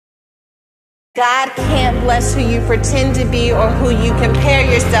God can't bless who you pretend to be or who you compare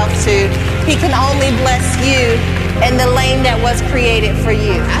yourself to. He can only bless you in the lane that was created for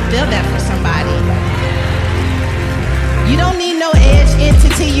you. I feel that for somebody. You don't need no edge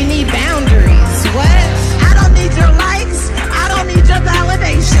entity, you need boundaries. What? I don't need your likes, I don't need your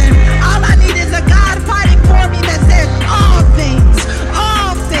validation. All I need is a God fighting for me that says all things,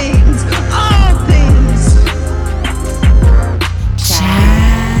 all things, all things.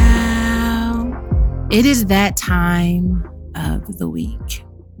 Child, it is that time of the week.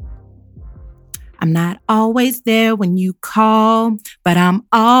 I'm not always there when you call, but I'm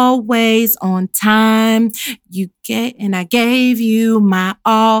always on time. I gave you my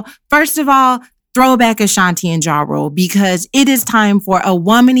all. First of all, throw back Ashanti and Ja Rule because it is time for a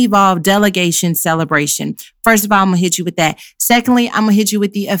Woman Evolved delegation celebration. First of all, I'm going to hit you with that. Secondly, I'm going to hit you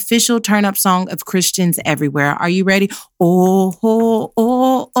with the official turn-up song of Christians everywhere. Are you ready? Oh, oh,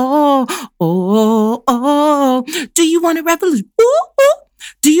 oh, oh, oh, oh. Do you want a revolution? Oh, oh.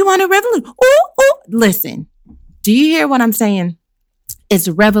 Do you want a revolution? Ooh, ooh. Listen, do you hear what I'm saying? It's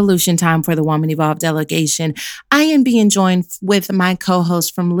revolution time for the Woman Evolved delegation. I am being joined with my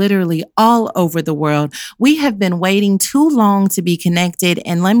co-hosts from literally all over the world. We have been waiting too long to be connected.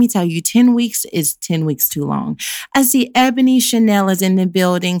 And let me tell you, 10 weeks is 10 weeks too long. I see Ebony Chanel is in the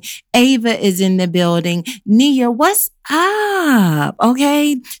building. Ava is in the building. Nia, what's up?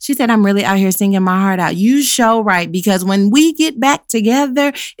 Okay. She said, I'm really out here singing my heart out. You show right, because when we get back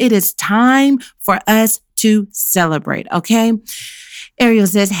together, it is time for us to celebrate. Okay. Ariel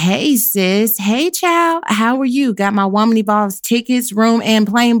says, hey, sis. Hey, child. How are you? Got my Woman Evolved tickets, room, and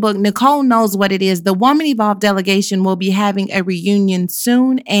plane book. Nicole knows what it is. The Woman Evolved delegation will be having a reunion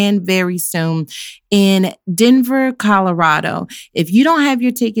soon and very soon in Denver, Colorado. If you don't have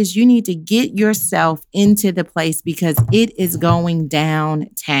your tickets, you need to get yourself into the place because it is going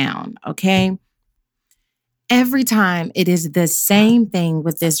downtown. Okay. Every time it is the same thing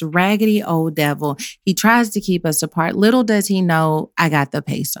with this raggedy old devil. He tries to keep us apart. Little does he know I got the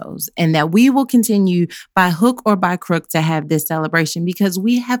pesos and that we will continue by hook or by crook to have this celebration because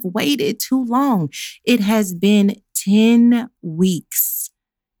we have waited too long. It has been 10 weeks.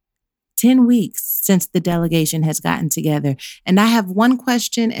 10 weeks since the delegation has gotten together. And I have one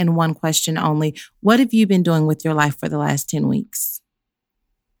question and one question only. What have you been doing with your life for the last 10 weeks?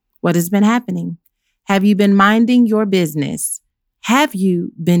 What has been happening? Have you been minding your business? Have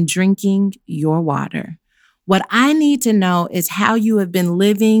you been drinking your water? What I need to know is how you have been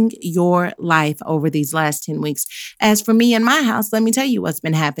living your life over these last 10 weeks. As for me in my house, let me tell you what's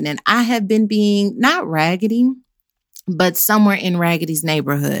been happening. I have been being not raggedy, but somewhere in Raggedy's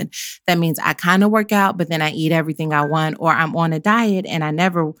neighborhood. That means I kind of work out, but then I eat everything I want, or I'm on a diet and I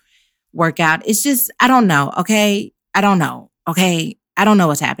never work out. It's just, I don't know. Okay. I don't know. Okay. I don't know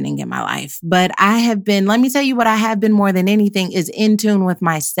what's happening in my life, but I have been, let me tell you what I have been more than anything is in tune with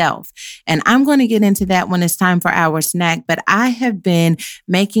myself. And I'm going to get into that when it's time for our snack, but I have been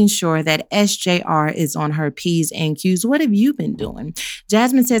making sure that SJR is on her P's and Q's. What have you been doing?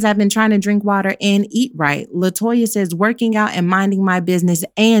 Jasmine says, I've been trying to drink water and eat right. Latoya says, working out and minding my business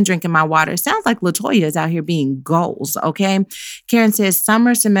and drinking my water. Sounds like Latoya is out here being goals. Okay. Karen says,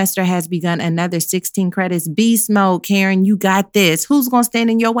 summer semester has begun, another 16 credits. Beast mode. Karen, you got this. Who's going to stand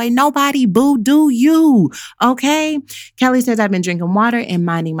in your way? Nobody. Boo, do you. Okay. Kelly says, I've been drinking water and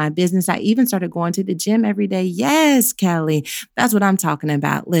minding my business. I even started going to the gym every day. Yes, Kelly. That's what I'm talking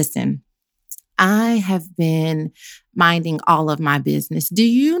about. Listen, I have been minding all of my business. Do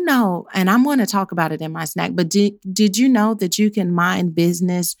you know, and I'm going to talk about it in my snack, but did you know that you can mind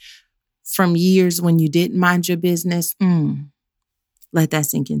business from years when you didn't mind your business? Let that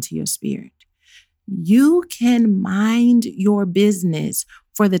sink into your spirit. You can mind your business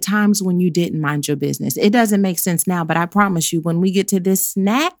for the times when you didn't mind your business. It doesn't make sense now, but I promise you, when we get to this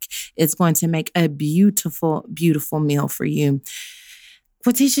snack, it's going to make a beautiful, beautiful meal for you.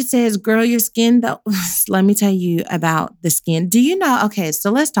 Quatisha says, girl, your skin, though, let me tell you about the skin. Do you know? Okay,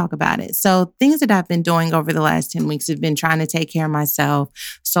 so let's talk about it. So things that I've been doing over the last 10 weeks have been trying to take care of myself,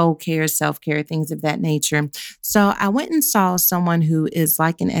 soul care, self-care, things of that nature. So I went and saw someone who is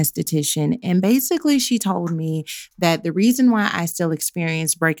like an esthetician. And basically she told me that the reason why I still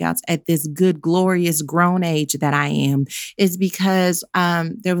experience breakouts at this good, glorious grown age that I am is because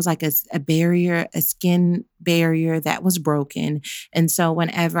there was like a barrier, a skin barrier that was broken. And so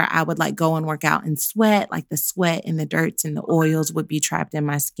whenever I would like go and work out and sweat, like the sweat and the dirts and the oils would be trapped in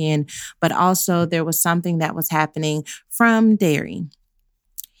my skin. But also there was something that was happening from dairy.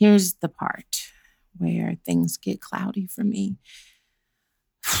 Here's the part where things get cloudy for me.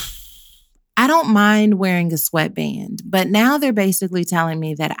 I don't mind wearing a sweatband, but now they're basically telling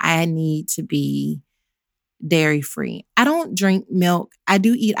me that I need to be dairy free. I don't drink milk. I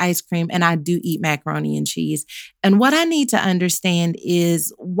do eat ice cream and I do eat macaroni and cheese. And what I need to understand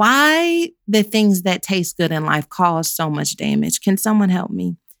is why the things that taste good in life cause so much damage. Can someone help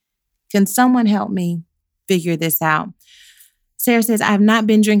me? Can someone help me figure this out? Sarah says, I have not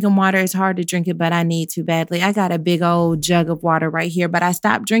been drinking water. It's hard to drink it, but I need to badly. I got a big old jug of water right here, but I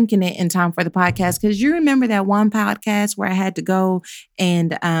stopped drinking it in time for the podcast because you remember that one podcast where I had to go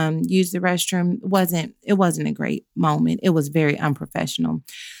and use the restroom. It wasn't a great moment. It was very unprofessional.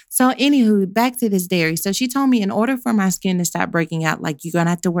 So anywho, back to this dairy. So she told me in order for my skin to stop breaking out, like you're going to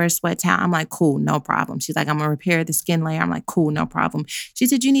have to wear a sweat towel. I'm like, cool, no problem. She's like, I'm going to repair the skin layer. I'm like, cool, no problem. She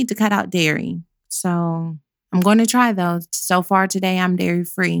said, you need to cut out dairy. So I'm going to try though. So far today, I'm dairy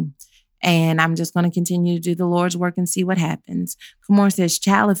free. And I'm just going to continue to do the Lord's work and see what happens. Kimora says,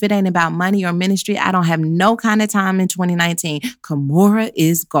 child, if it ain't about money or ministry, I don't have no kind of time in 2019. Kimora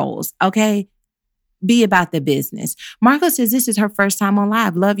is goals. Okay. Be about the business. Margot says this is her first time on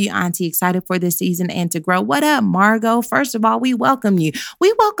live. Love you, Auntie. Excited for this season and to grow. What up, Margot? First of all, we welcome you.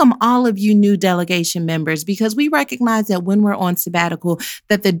 We welcome all of you new delegation members because we recognize that when we're on sabbatical,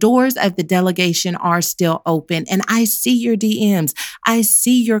 that the doors of the delegation are still open. And I see your DMs. I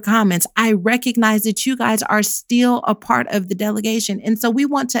see your comments. I recognize that you guys are still a part of the delegation. And so we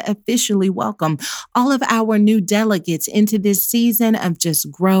want to officially welcome all of our new delegates into this season of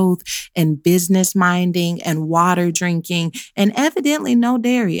just growth and business minding and water drinking and evidently no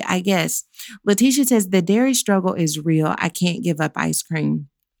dairy, I guess. Letitia says the dairy struggle is real. I can't give up ice cream.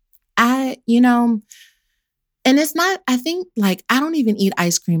 And it's not, I think like I don't even eat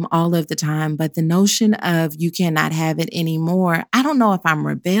ice cream all of the time, but the notion of you cannot have it anymore. I don't know if I'm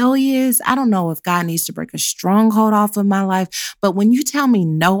rebellious. I don't know if God needs to break a stronghold off of my life. But when you tell me,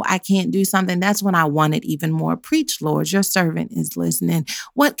 no, I can't do something, that's when I want it even more. Preach, Lord, your servant is listening.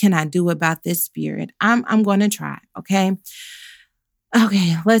 What can I do about this spirit? I'm going to try. Okay.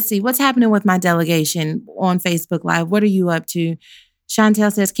 Okay. Let's see what's happening with my delegation on Facebook Live. What are you up to?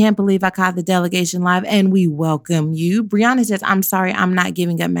 Chantel says, can't believe I caught the delegation live and we welcome you. Brianna says, I'm sorry, I'm not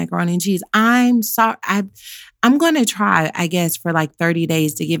giving up macaroni and cheese. I'm sorry. I'm going to try, I guess, for like 30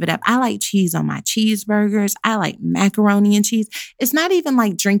 days to give it up. I like cheese on my cheeseburgers. I like macaroni and cheese. It's not even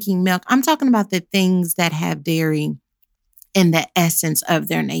like drinking milk. I'm talking about the things that have dairy in the essence of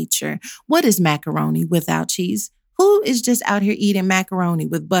their nature. What is macaroni without cheese? Who is just out here eating macaroni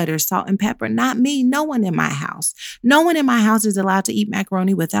with butter, salt, and pepper? Not me. No one in my house. No one in my house is allowed to eat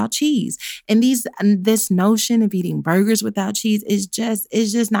macaroni without cheese. And this notion of eating burgers without cheese is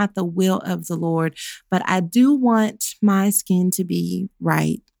just not the will of the Lord. But I do want my skin to be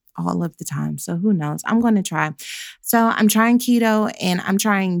right all of the time. So who knows? I'm going to try. So I'm trying keto and I'm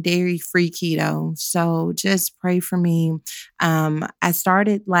trying dairy-free keto. So just pray for me. I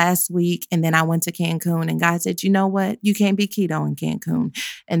started last week and then I went to Cancun and God said, you know what? You can't be keto in Cancun.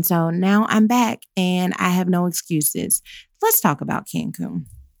 And so now I'm back and I have no excuses. Let's talk about Cancun.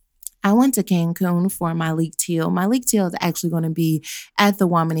 I went to Cancun for Myleik Teele. Myleik Teele is actually going to be at the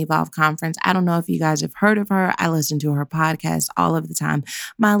Woman Evolve conference. I don't know if you guys have heard of her. I listen to her podcast all of the time.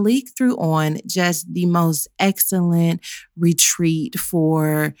 Myleik threw on just the most excellent retreat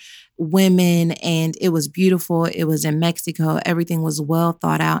for women and it was beautiful. It was in Mexico. Everything was well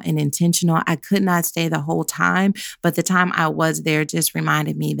thought out and intentional. I could not stay the whole time, but the time I was there just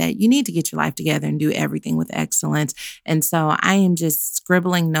reminded me that you need to get your life together and do everything with excellence. And so I am just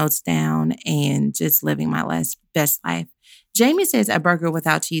scribbling notes down and just living my best life. Jamie says a burger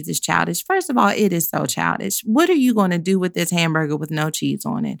without cheese is childish. First of all, it is so childish. What are you going to do with this hamburger with no cheese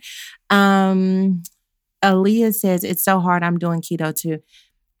on it? Aaliyah says it's so hard. I'm doing keto too.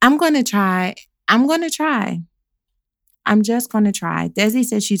 I'm going to try. I'm just going to try. Desi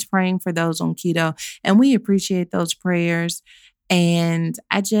says she's praying for those on keto, and we appreciate those prayers. And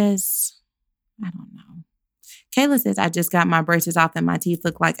I don't know. Kayla says, I just got my braces off and my teeth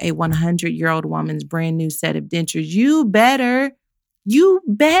look like a 100-year-old woman's brand new set of dentures. You better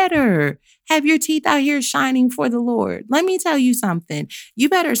have your teeth out here shining for the Lord. Let me tell you something. You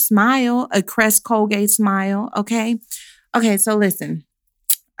better smile, a Crest Colgate smile, okay? Okay, so listen.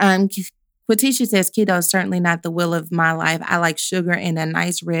 Quatisha says, keto is certainly not the will of my life. I like sugar in a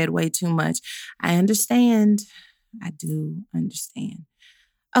nice red way too much. I understand. I do understand.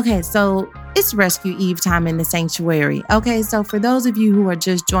 Okay, so it's Rescue Eve time in the sanctuary. Okay, so for those of you who are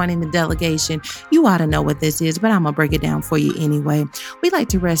just joining the delegation, you ought to know what this is, but I'm going to break it down for you anyway. We like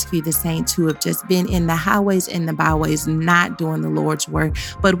to rescue the saints who have just been in the highways and the byways not doing the Lord's work,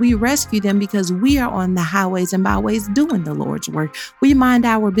 but we rescue them because we are on the highways and byways doing the Lord's work. We mind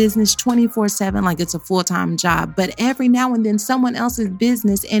our business 24/7 like it's a full-time job, but every now and then someone else's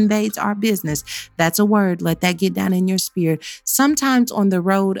business invades our business. That's a word. Let that get down in your spirit. Sometimes on the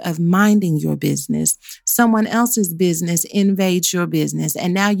road of minding your business, someone else's business invades your business,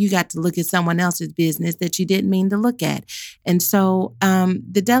 and now you got to look at someone else's business that you didn't mean to look at. And so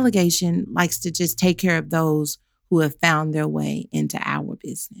the delegation likes to just take care of those who have found their way into our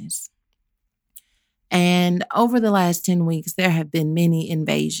business. And over the last 10 weeks, there have been many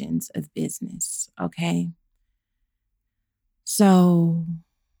invasions of business, okay? So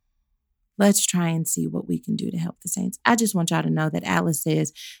let's try and see what we can do to help the saints. I just want y'all to know that Alice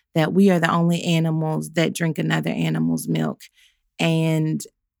says that we are the only animals that drink another animal's milk. And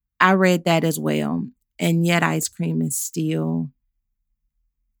I read that as well. And yet ice cream is still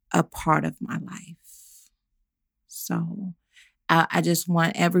a part of my life. So I just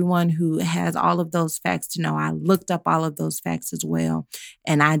want everyone who has all of those facts to know I looked up all of those facts as well.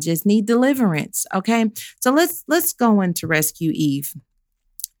 And I just need deliverance. Okay. So let's go into Rescue Eve.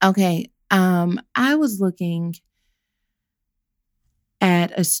 Okay. I was looking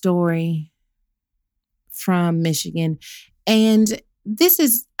at a story from Michigan, and this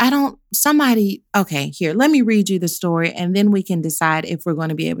is, here, let me read you the story, and then we can decide if we're going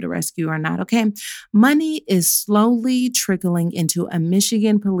to be able to rescue or not, okay? Money is slowly trickling into a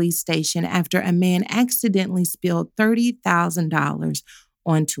Michigan police station after a man accidentally spilled $30,000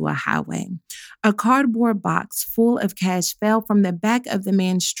 onto a highway. A cardboard box full of cash fell from the back of the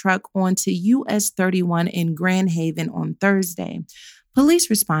man's truck onto US 31 in Grand Haven on Thursday. Police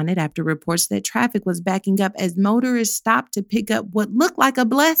responded after reports that traffic was backing up as motorists stopped to pick up what looked like a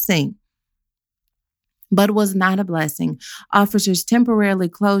blessing, but was not a blessing. Officers temporarily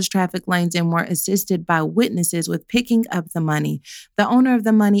closed traffic lanes and were assisted by witnesses with picking up the money. The owner of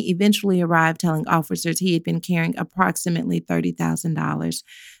the money eventually arrived, telling officers he had been carrying approximately $30,000.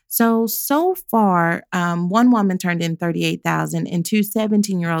 So far, one woman turned in $38,000 and two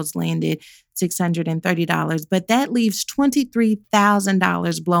 17-year-olds landed $630, but that leaves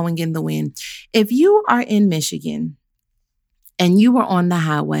 $23,000 blowing in the wind. If you are in Michigan and you were on the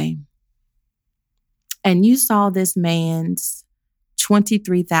highway and you saw this man's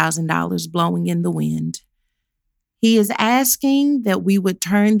 $23,000 blowing in the wind, he is asking that we would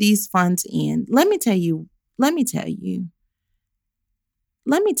turn these funds in. Let me tell you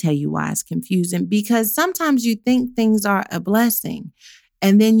why it's confusing, because sometimes you think things are a blessing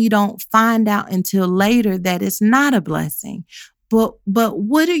and then you don't find out until later that it's not a blessing. But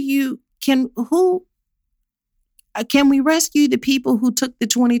can we rescue the people who took the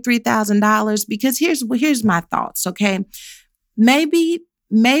 $23,000? Because here's my thoughts, okay? Maybe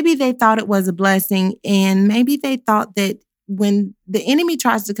they thought it was a blessing, and maybe they thought that when the enemy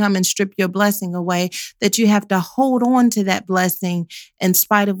tries to come and strip your blessing away, that you have to hold on to that blessing in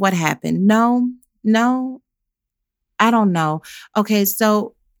spite of what happened. No, I don't know. Okay,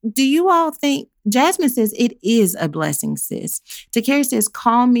 so do you all think, Jasmine says it is a blessing, sis. Takari says,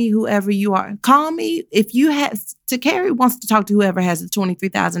 call me whoever you are. Call me if you have, Takari wants to talk to whoever has the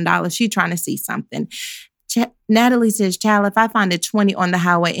 $23,000. She's trying to see something. Natalie says, child, if I find a 20 on the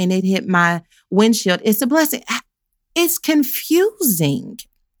highway and it hit my windshield, it's a blessing. It's confusing.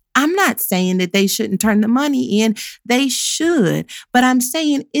 I'm not saying that they shouldn't turn the money in. They should. But I'm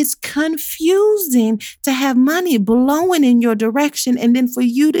saying it's confusing to have money blowing in your direction and then for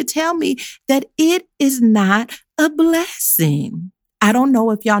you to tell me that it is not a blessing. I don't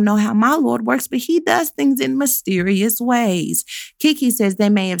know if y'all know how my Lord works, but he does things in mysterious ways. Kiki says they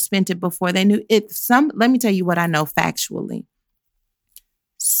may have spent it before they knew it. Let me tell you what I know factually.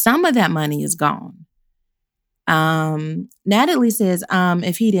 Some of that money is gone. Natalie says,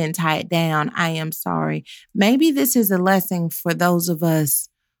 if he didn't tie it down, I am sorry. Maybe this is a lesson for those of us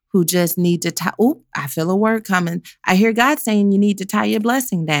who just need to tie. Oh, I feel a word coming. I hear God saying you need to tie your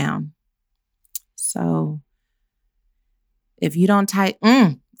blessing down. So if you don't tie,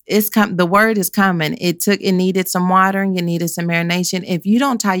 the word is coming. It needed some watering. It needed some marination. If you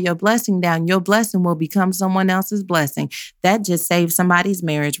don't tie your blessing down, your blessing will become someone else's blessing. That just saved somebody's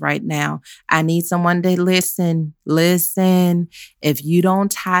marriage right now. I need someone to listen. Listen. If you don't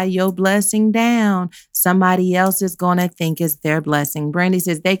tie your blessing down, somebody else is going to think it's their blessing. Brandy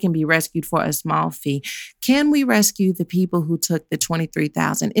says they can be rescued for a small fee. Can we rescue the people who took the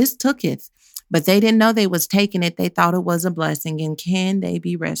 $23,000? It's tooketh. but they didn't know they was taking it. They thought it was a blessing. And can they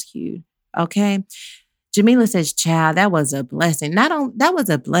be rescued? Okay. Jamila says, child, that was a blessing. That was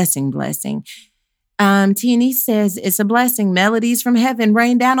a blessing. Tierney says, it's a blessing. Melodies from heaven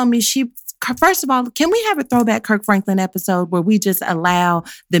rain down on me. First of all, can we have a throwback Kirk Franklin episode where we just allow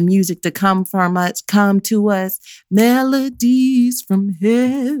the music to come to us? Melodies from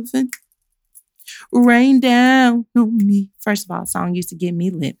heaven rain down on me. First of all, song used to get me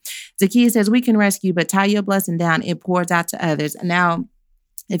lit. Zakiya says, we can rescue, but tie your blessing down. It pours out to others. Now,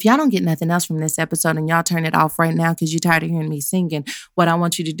 if y'all don't get nothing else from this episode and y'all turn it off right now because you're tired of hearing me singing, what I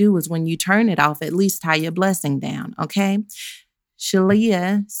want you to do is when you turn it off, at least tie your blessing down, okay?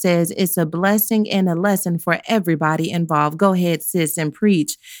 Chiiillleee says, it's a blessing and a lesson for everybody involved. Go ahead, sis, and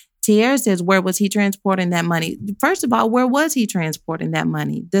preach. Tierra says, where was he transporting that money? First of all, where was he transporting that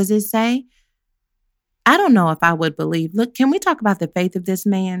money? Does it say? I don't know if I would believe. Look, can we talk about the faith of this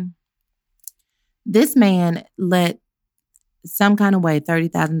man? This man let some kind of way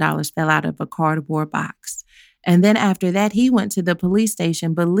 $30,000 fell out of a cardboard box. And then after that, he went to the police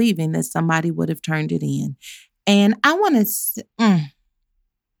station believing that somebody would have turned it in. And I want to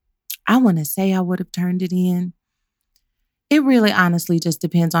say I would have turned it in. It really honestly just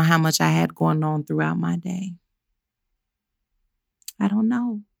depends on how much I had going on throughout my day. I don't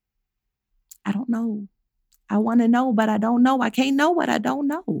know. I want to know, but I don't know. I can't know what I don't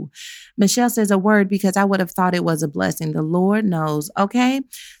know. Michelle says a word because I would have thought it was a blessing. The Lord knows. Okay.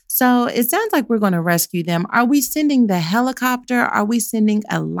 So it sounds like we're going to rescue them. Are we sending the helicopter? Are we sending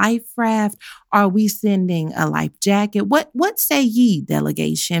a life raft? Are we sending a life jacket? What say ye,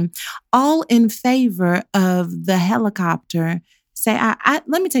 delegation? All in favor of the helicopter. Say,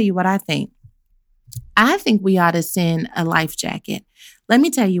 let me tell you what I think. I think we ought to send a life jacket. Let me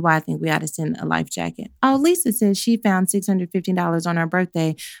tell you why I think we ought to send a life jacket. Oh, Lisa says she found $615 on her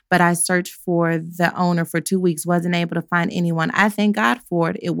birthday, but I searched for the owner for 2 weeks, wasn't able to find anyone. I thank God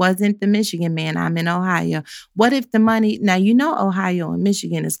for it. It wasn't the Michigan man. I'm in Ohio. What if the money, now you know Ohio and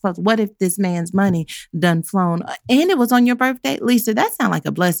Michigan is close. What if this man's money done flown and it was on your birthday? Lisa, that sounds like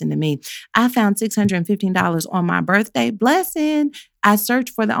a blessing to me. I found $615 on my birthday. Blessing. I searched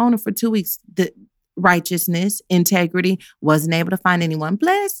for the owner for 2 weeks. The righteousness, integrity, wasn't able to find anyone.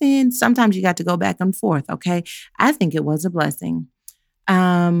 Blessing. Sometimes you got to go back and forth, okay? I think it was a blessing.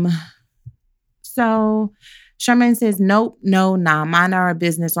 So Charmaine says, nope, no, nah, mine are a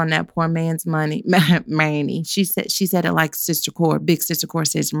business on that poor man's money. Marnie. She said it like Sister Core, Big Sister Core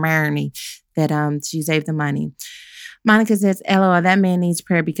says Marnie, that she saved the money. Monica says, LOL, that man needs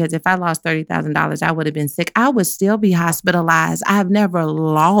prayer because if I lost $30,000, I would have been sick. I would still be hospitalized. I have never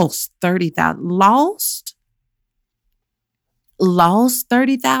lost $30,000. Lost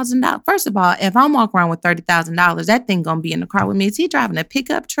 $30,000. First of all, if I'm walking around with $30,000, that thing gonna be in the car with me. Is he driving a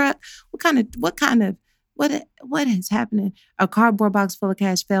pickup truck? What is happening? A cardboard box full of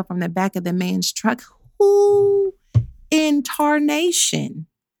cash fell from the back of the man's truck. Who in tarnation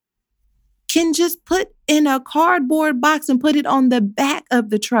can just put in a cardboard box and put it on the back of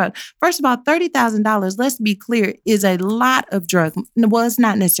the truck? First of all, $30,000, let's be clear, is a lot of drug. Well, it's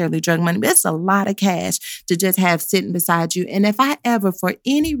not necessarily drug money, but it's a lot of cash to just have sitting beside you. And if I ever, for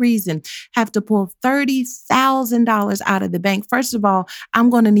any reason, have to pull $30,000 out of the bank, first of all, I'm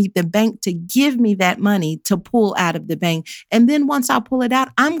going to need the bank to give me that money to pull out of the bank. And then once I pull it out,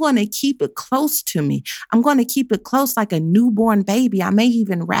 I'm going to keep it close to me. I'm going to keep it close like a newborn baby. I may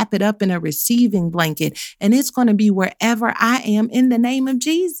even wrap it up in a receiving blanket, and it's going to be wherever I am in the name of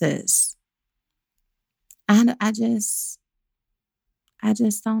Jesus. I just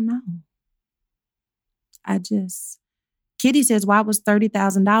don't know. Kitty says, why was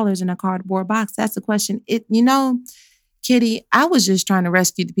 $30,000 in a cardboard box? That's the question. Kitty, I was just trying to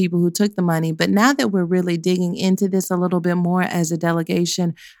rescue the people who took the money. But now that we're really digging into this a little bit more as a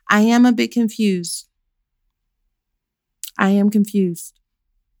delegation, I am a bit confused. I am confused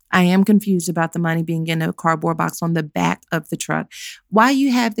about the money being in a cardboard box on the back of the truck. Why you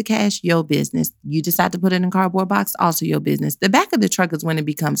have the cash, your business. You decide to put it in a cardboard box, also your business. The back of the truck is when it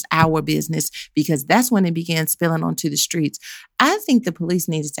becomes our business because that's when it began spilling onto the streets. I think the police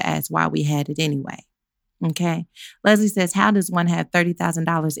needed to ask why we had it anyway. Okay. Leslie says, how does one have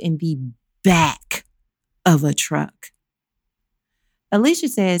 $30,000 in the back of a truck? Alicia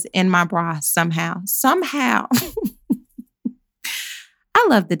says, in my bra, somehow. I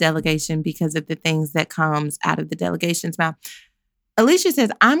love the delegation because of the things that comes out of the delegation's mouth. Alicia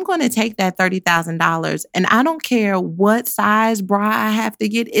says, I'm going to take that $30,000 and I don't care what size bra I have to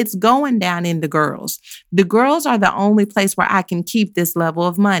get. It's going down in the girls. The girls are the only place where I can keep this level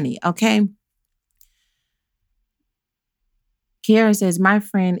of money. Okay. Kiara says, my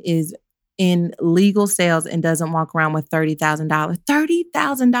friend is in legal sales and doesn't walk around with $30,000.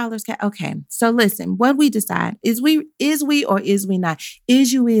 $30,000. Okay. So listen, what we decide is we or is we not?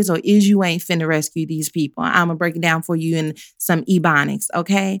 Is you or is you ain't finna rescue these people? I'm gonna break it down for you in some ebonics.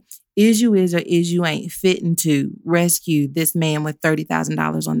 Okay. Is you or is you ain't fitting to rescue this man with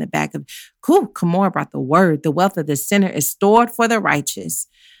 $30,000 on the back of, cool, Kamora brought the word. The wealth of the sinner is stored for the righteous.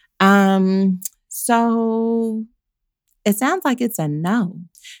 So it sounds like it's a no.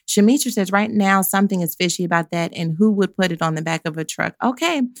 Shamitra says right now something is fishy about that, and who would put it on the back of a truck?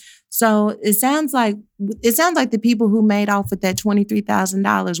 Okay, so it sounds like the people who made off with that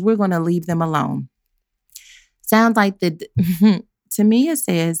 $23,000, we're going to leave them alone. Sounds like Tamia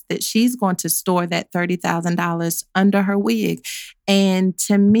says that she's going to store that $30,000 under her wig, and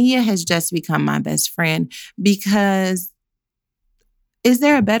Tamia has just become my best friend because is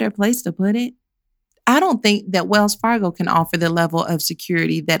there a better place to put it? I don't think that Wells Fargo can offer the level of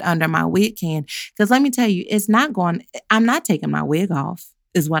security that under my wig can. Because let me tell you, I'm not taking my wig off,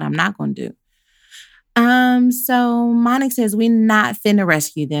 is what I'm not going to do. So Monica says, we're not finna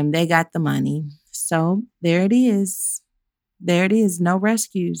rescue them. They got the money. So there it is. There it is. No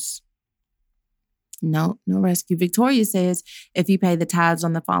rescues. No rescue. Victoria says, if you pay the tithes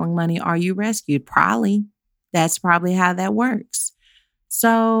on the falling money, are you rescued? Probably. That's probably how that works.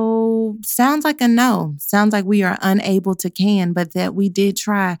 So sounds like a no. Sounds like we are unable to can, but that we did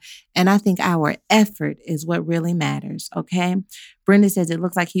try. And I think our effort is what really matters. Okay. Brenda says it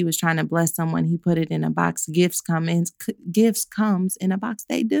looks like he was trying to bless someone. He put it in a box. Gifts comes in a box.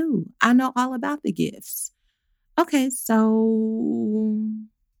 They do. I know all about the gifts. Okay. So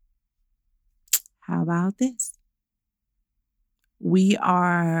how about this? We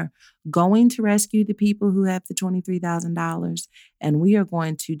are going to rescue the people who have the $23,000, and we are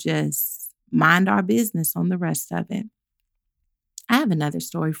going to just mind our business on the rest of it. I have another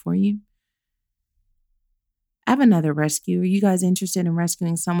story for you. I have another rescue. Are you guys interested in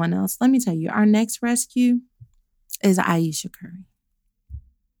rescuing someone else? Let me tell you, our next rescue is Aisha Curry.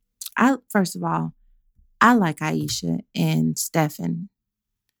 First of all, I like Aisha and Stephen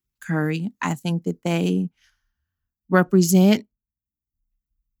Curry. I think that they represent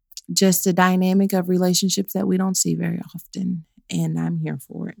just a dynamic of relationships that we don't see very often. And I'm here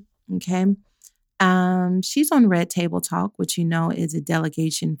for it. Okay. She's on Red Table Talk, which you know is a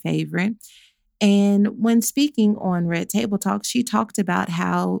delegation favorite. And when speaking on Red Table Talk, she talked about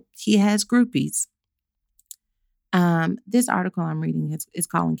how he has groupies. This article I'm reading is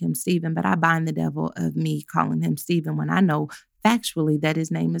calling him Stephen, but I bind the devil of me calling him Stephen when I know factually that his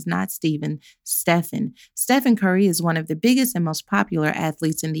name is not Stephen, Stephen. Stephen Curry is one of the biggest and most popular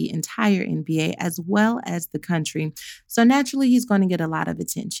athletes in the entire NBA as well as the country. So naturally, he's going to get a lot of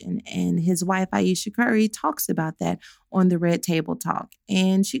attention. And his wife, Aisha Curry, talks about that on the Red Table Talk.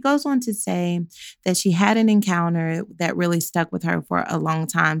 And she goes on to say that she had an encounter that really stuck with her for a long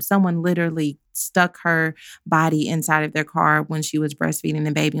time. Someone literally stuck her body inside of their car when she was breastfeeding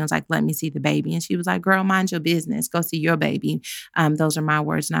the baby and was like, let me see the baby. And she was like, girl, mind your business. Go see your baby. Those are my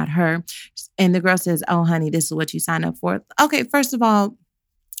words, not her. And the girl says, oh, honey, this is what you signed up for. Okay, first of all,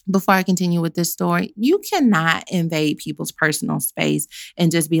 before I continue with this story, you cannot invade people's personal space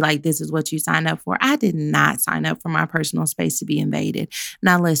and just be like, this is what you signed up for. I did not sign up for my personal space to be invaded.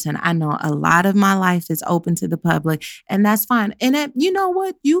 Now, listen, I know a lot of my life is open to the public, and that's fine. And you know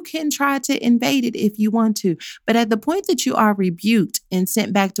what? You can try to invade it if you want to. But at the point that you are rebuked and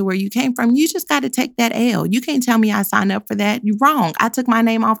sent back to where you came from, you just got to take that L. You can't tell me I signed up for that. You're wrong. I took my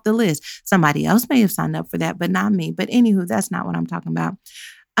name off the list. Somebody else may have signed up for that, but not me. But anywho, that's not what I'm talking about.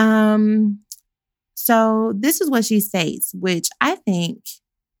 So this is what she states, which I think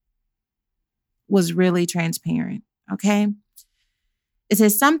was really transparent. Okay. It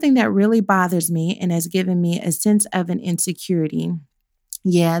says something that really bothers me and has given me a sense of an insecurity.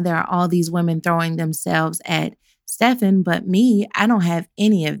 Yeah, there are all these women throwing themselves at Stephen, but me, I don't have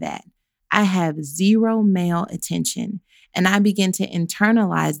any of that. I have zero male attention. And I begin to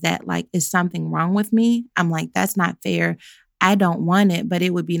internalize that, like, is something wrong with me? I'm like, that's not fair. I don't want it, but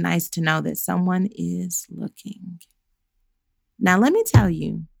it would be nice to know that someone is looking. Now, let me tell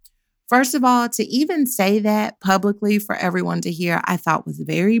you, first of all, to even say that publicly for everyone to hear, I thought was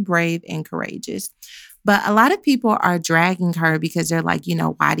very brave and courageous. But a lot of people are dragging her because they're like, you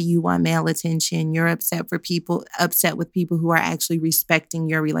know, why do you want male attention? You're upset with people who are actually respecting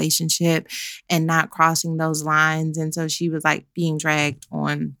your relationship and not crossing those lines. And so she was like being dragged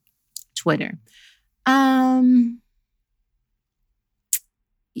on Twitter.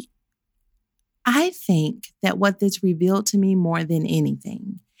 I think that what this revealed to me more than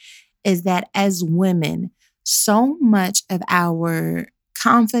anything is that as women, so much of our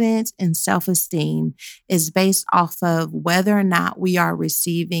confidence and self-esteem is based off of whether or not we are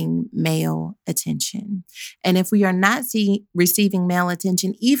receiving male attention. And if we are not receiving male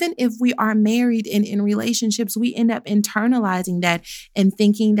attention, even if we are married and in relationships, we end up internalizing that and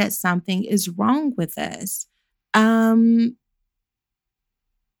thinking that something is wrong with us.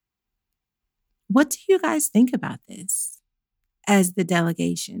 What do you guys think about this as the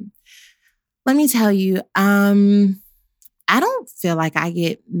delegation? Let me tell you, I don't feel like I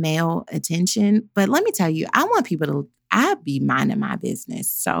get male attention, but let me tell you, I be minding my business.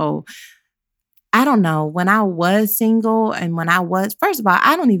 So I don't know, when I was single and first of all,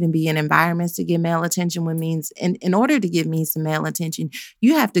 I don't even be in environments to get male attention, which means in order to give me some male attention,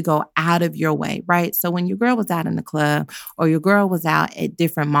 you have to go out of your way, right? So when your girl was out in the club or your girl was out at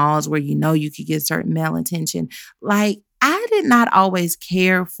different malls where you could get certain male attention, like I did not always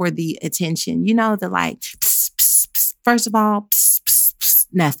care for the attention, the like, psst, psst, psst, first of all, psst, psst, psst,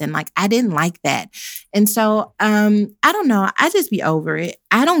 nothing. Like I didn't like that. And so, I don't know. I just be over it.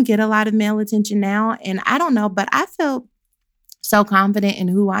 I don't get a lot of male attention now. And I don't know, but I feel so confident in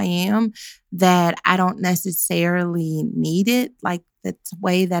who I am that I don't necessarily need it like the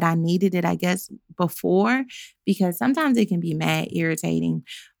way that I needed it, I guess, before, because sometimes it can be mad irritating.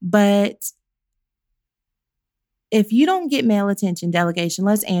 But if you don't get male attention, delegation,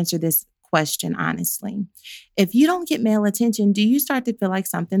 let's answer this question honestly. If you don't get male attention, do you start to feel like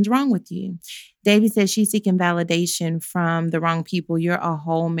something's wrong with you? Davy says she's seeking validation from the wrong people. You're a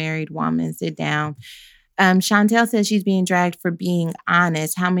whole married woman. Sit down. Chantel says she's being dragged for being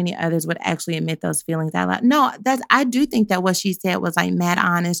honest. How many others would actually admit those feelings out loud? No, I do think that what she said was like mad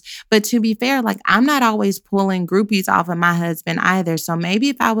honest. But to be fair, like I'm not always pulling groupies off of my husband either. So maybe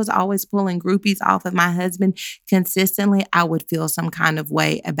if I was always pulling groupies off of my husband consistently, I would feel some kind of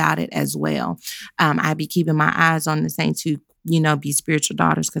way about it as well. I'd be keeping my eyes on the saints who be spiritual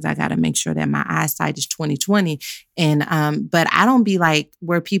daughters, because I got to make sure that my eyesight is 20/20. And, but I don't be like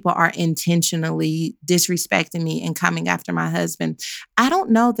where people are intentionally disrespecting me and coming after my husband. I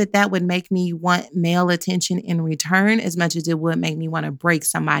don't know that would make me want male attention in return as much as it would make me want to break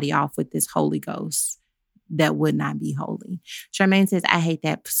somebody off with this Holy Ghost that would not be holy. Charmaine says, I hate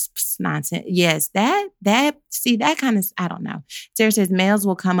that nonsense. Yes, that kind of, I don't know. Sarah says, males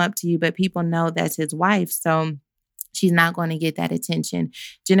will come up to you, but people know that's his wife. So she's not going to get that attention.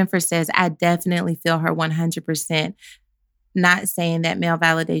 Jennifer says, I definitely feel her 100%. Not saying that male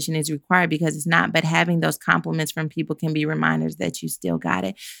validation is required because it's not, but having those compliments from people can be reminders that you still got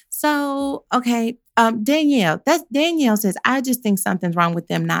it. So, okay. Danielle says, I just think something's wrong with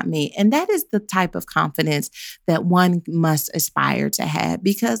them, not me. And that is the type of confidence that one must aspire to have,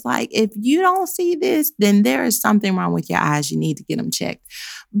 because like, if you don't see this, then there is something wrong with your eyes. You need to get them checked.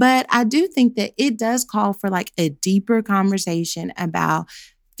 But I do think that it does call for like a deeper conversation about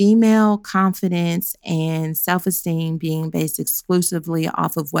female confidence and self-esteem being based exclusively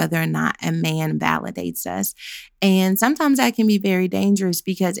off of whether or not a man validates us. And sometimes that can be very dangerous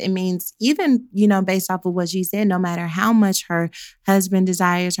because it means even, based off of what she said, no matter how much her husband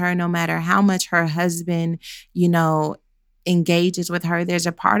desires her, no matter how much her husband, engages with her, there's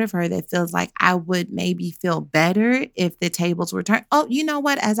a part of her that feels like I would maybe feel better if the tables were turned. Oh, you know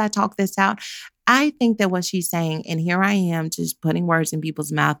what? As I talk this out, I think that what she's saying, and here I am just putting words in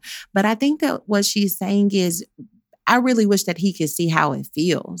people's mouth, but I think that what she's saying is, I really wish that he could see how it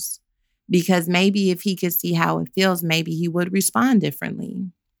feels, because maybe if he could see how it feels, maybe he would respond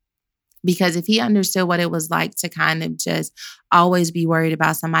differently. Because if he understood what it was like to kind of just always be worried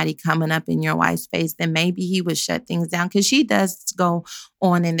about somebody coming up in your wife's face, then maybe he would shut things down. Because she does go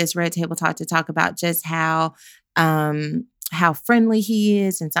on in this Red Table Talk to talk about just how friendly he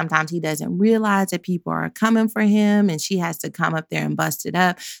is. And sometimes he doesn't realize that people are coming for him and she has to come up there and bust it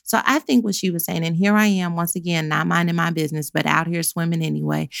up. So I think what she was saying, and here I am, once again, not minding my business, but out here swimming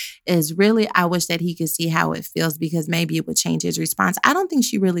anyway, is really, I wish that he could see how it feels, because maybe it would change his response. I don't think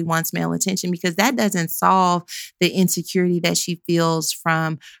she really wants male attention, because that doesn't solve the insecurity that she feels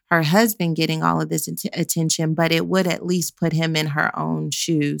from her husband getting all of this attention, but it would at least put him in her own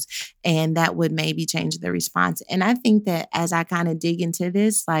shoes. And that would maybe change the response. And I think that as I kind of dig into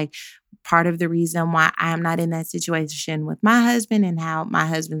this, like part of the reason why I'm not in that situation with my husband and how my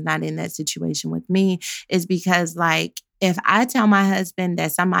husband's not in that situation with me is because, like, if I tell my husband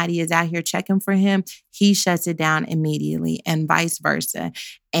that somebody is out here checking for him, he shuts it down immediately, and vice versa.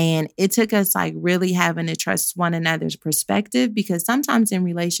 And it took us like really having to trust one another's perspective, because sometimes in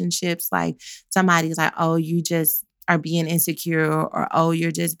relationships, like somebody's like, oh, you just are being insecure or, oh, you're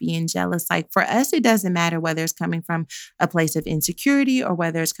just being jealous. Like for us, it doesn't matter whether it's coming from a place of insecurity or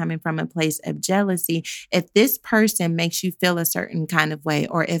whether it's coming from a place of jealousy. If this person makes you feel a certain kind of way,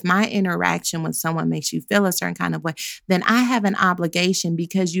 or if my interaction with someone makes you feel a certain kind of way, then I have an obligation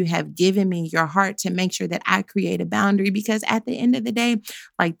because you have given me your heart to make sure that I create a boundary. Because at the end of the day,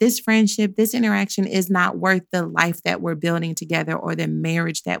 like this friendship, this interaction is not worth the life that we're building together or the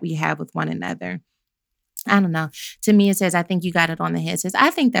marriage that we have with one another. I don't know. To me, it says, I think you got it on the head. It says,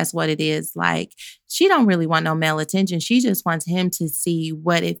 I think that's what it is. Like, she don't really want no male attention. She just wants him to see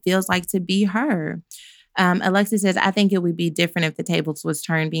what it feels like to be her. Alexis says, I think it would be different if the tables was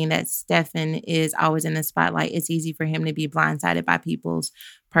turned, being that Stefan is always in the spotlight. It's easy for him to be blindsided by people's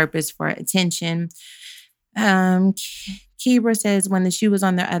purpose for attention. Kibra says, when the shoe was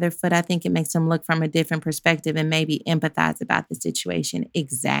on their other foot, I think it makes them look from a different perspective and maybe empathize about the situation.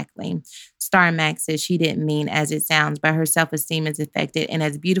 Exactly. Star Max says she didn't mean as it sounds, but her self-esteem is affected. And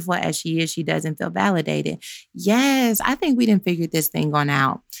as beautiful as she is, she doesn't feel validated. Yes, I think we didn't figure this thing on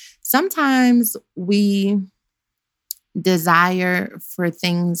out. Sometimes we desire for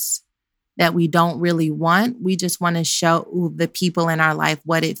things that we don't really want. We just want to show the people in our life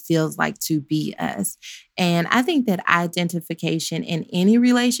what it feels like to be us. And I think that identification in any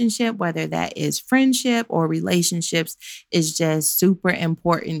relationship, whether that is friendship or relationships, is just super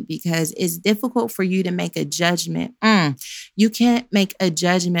important because it's difficult for you to make a judgment. You can't make a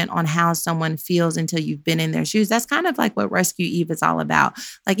judgment on how someone feels until you've been in their shoes. That's kind of like what Rescue Eve is all about.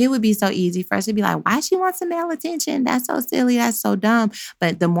 Like, it would be so easy for us to be like, why she wants some male attention? That's so silly. That's so dumb.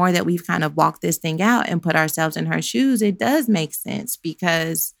 But the more that we've kind of walked this thing out and put ourselves in her shoes, it does make sense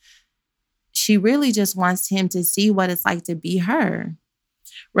because she really just wants him to see what it's like to be her.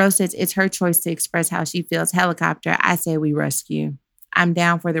 Rose says it's her choice to express how she feels. Helicopter, I say we rescue. I'm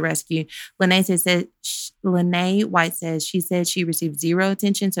down for the rescue. Lene White says she said she received zero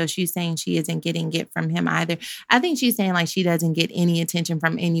attention, so she's saying she isn't getting it from him either. I think she's saying like she doesn't get any attention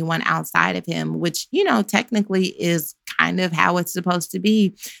from anyone outside of him, which, you know, technically is kind of how it's supposed to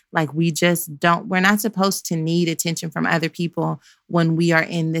be. Like, we're not supposed to need attention from other people when we are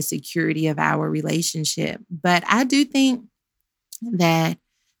in the security of our relationship. But I do think that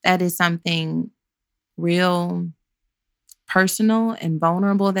is something real personal and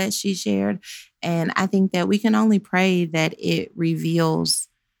vulnerable that she shared. And I think that we can only pray that it reveals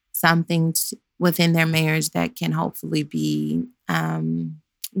something within their marriage that can hopefully be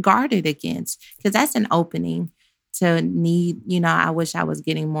guarded against. Because that's an opening to need, you know, I wish I was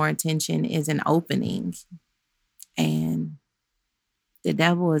getting more attention is an opening. And the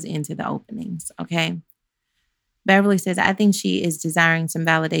devil is into the openings, okay? Beverly says, I think she is desiring some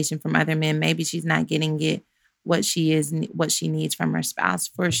validation from other men. Maybe she's not getting it what she needs from her spouse,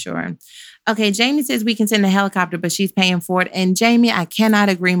 for sure. Okay, Jamie says we can send a helicopter, but she's paying for it. And Jamie, I cannot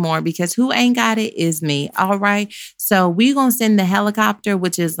agree more because who ain't got it is me. All right. So we're going to send the helicopter,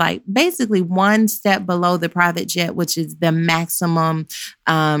 which is like basically one step below the private jet, which is the maximum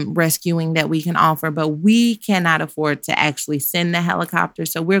rescuing that we can offer. But we cannot afford to actually send the helicopter.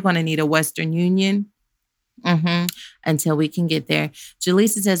 So we're going to need a Western Union. Until we can get there.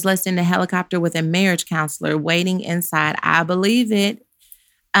 Jaleesa says, let's send a helicopter with a marriage counselor waiting inside. I believe it.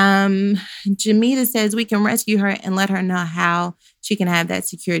 Jamita says we can rescue her and let her know how she can have that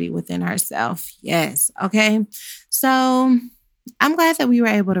security within herself. Yes. Okay. So I'm glad that we were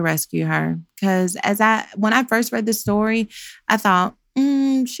able to rescue her because when I first read the story, I thought,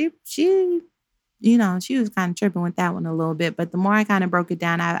 she you know, she was kind of tripping with that one a little bit. But the more I kind of broke it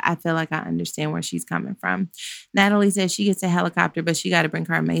down, I feel like I understand where she's coming from. Natalie says she gets a helicopter, but she got to bring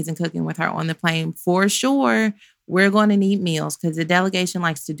her amazing cooking with her on the plane. For sure, we're going to need meals because the delegation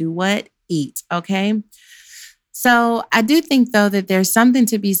likes to do what? Eat, okay? So I do think, though, that there's something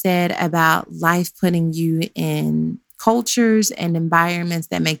to be said about life putting you in cultures and environments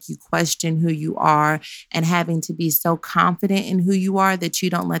that make you question who you are and having to be so confident in who you are that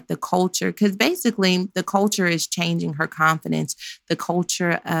you don't let the culture, because basically the culture is changing her confidence. The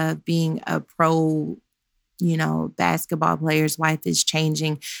culture of being a pro, you know, basketball player's wife is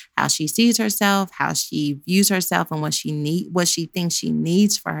changing how she sees herself, how she views herself, and what she thinks she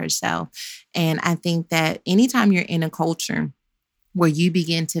needs for herself. And I think that anytime you're in a culture where you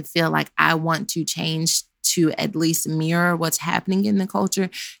begin to feel like I want to change to at least mirror what's happening in the culture,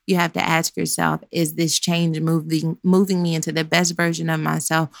 you have to ask yourself, is this change moving me into the best version of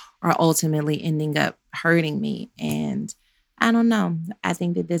myself or ultimately ending up hurting me? And I don't know. I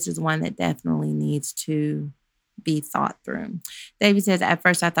think that this is one that definitely needs to be thought through. David says, at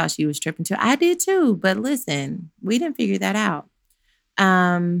first I thought she was tripping too. I did too, but listen, we didn't figure that out.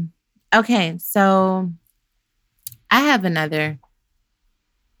 Okay, so I have another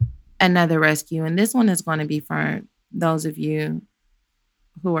rescue, and this one is going to be for those of you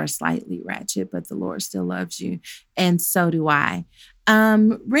who are slightly ratchet, but the Lord still loves you, and so do I.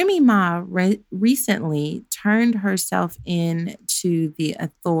 Remy Ma recently turned herself in to the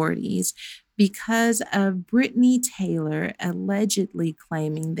authorities because of Brittany Taylor allegedly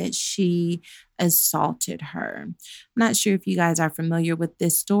claiming that she assaulted her. I'm not sure if you guys are familiar with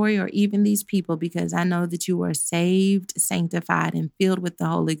this story or even these people, because I know that you are saved, sanctified, and filled with the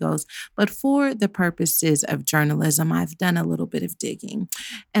Holy Ghost. But for the purposes of journalism, I've done a little bit of digging.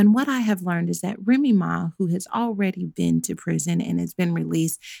 And what I have learned is that Remy Ma, who has already been to prison and has been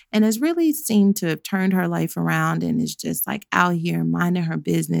released and has really seemed to have turned her life around and is just like out here minding her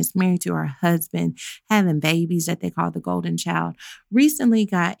business, married to her husband, having babies that they call the golden child, recently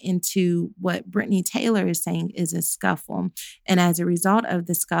got into what Brittany Taylor is saying is a scuffle. And as a result of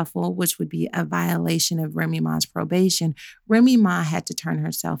the scuffle, which would be a violation of Remy Ma's probation, Remy Ma had to turn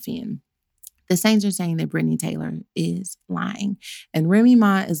herself in. The Saints are saying that Brittany Taylor is lying. And Remy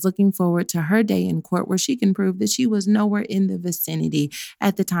Ma is looking forward to her day in court where she can prove that she was nowhere in the vicinity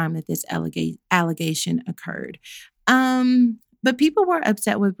at the time that this allegation occurred. But people were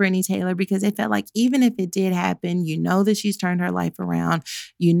upset with Brittany Taylor because they felt like even if it did happen, you know that she's turned her life around.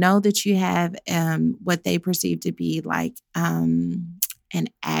 You know that you have what they perceive to be like an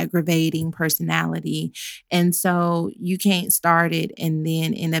aggravating personality. And so you can't start it and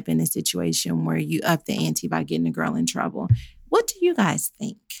then end up in a situation where you up the ante by getting a girl in trouble. What do you guys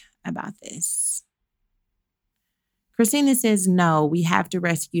think about this? Christina says, no, we have to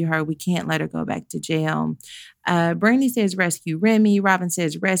rescue her. We can't let her go back to jail. Brandy says, rescue Remy. Robin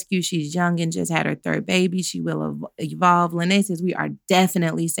says, rescue. She's young and just had her third baby. She will evolve. Lene says, we are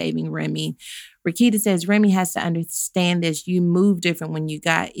definitely saving Remy. Rakita says, Remy has to understand this. You move different when you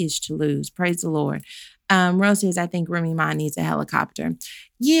got ish to lose. Praise the Lord. Rose says, I think Remy Ma needs a helicopter.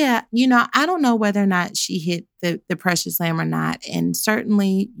 Yeah, I don't know whether or not she hit the precious lamb or not. And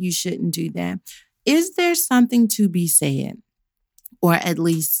certainly you shouldn't do that. Is there something to be said, or at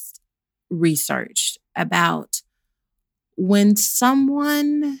least researched, about when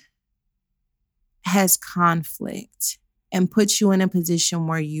someone has conflict and puts you in a position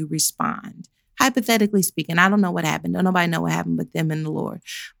where you respond? Hypothetically speaking, I don't know what happened. Don't nobody know what happened but them and the Lord.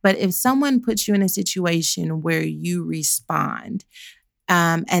 But if someone puts you in a situation where you respond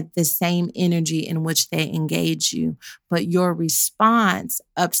at the same energy in which they engage you, but your response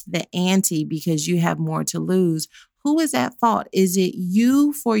ups the ante because you have more to lose, who is at fault? Is it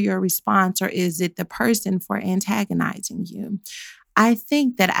you for your response, or is it the person for antagonizing you? I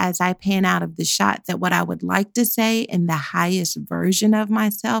think that as I pan out of the shot, that what I would like to say in the highest version of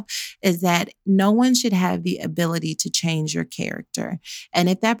myself is that no one should have the ability to change your character. And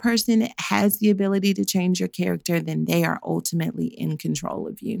if that person has the ability to change your character, then they are ultimately in control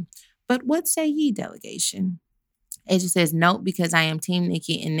of you. But what say ye, delegation? It just says, nope, because I am Team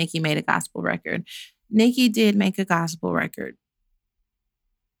Nikki and Nikki made a gospel record. Nikki did make a gospel record.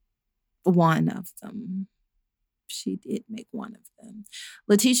 One of them. She did make one of them.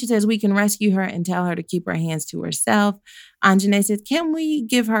 Letitia says, we can rescue her and tell her to keep her hands to herself. Anjane says, can we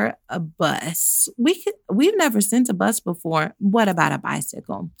give her a bus? We've never sent a bus before. What about a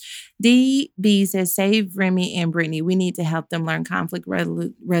bicycle? DB says, save Remy and Brittany. We need to help them learn conflict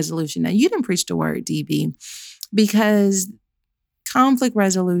resolution. Now, you didn't preach the word, DB, because conflict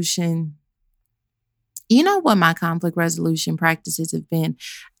resolution, you know what my conflict resolution practices have been?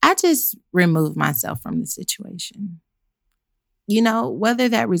 I just remove myself from the situation. Whether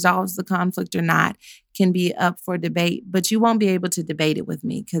that resolves the conflict or not can be up for debate, but you won't be able to debate it with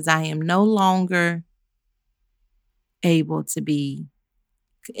me because I am no longer able to be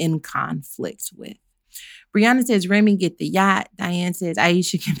in conflict with. Brianna says, Remy get the yacht. Diane says,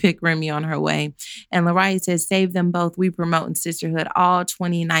 Aisha can pick Remy on her way. And Lariah says, save them both. We promoting sisterhood all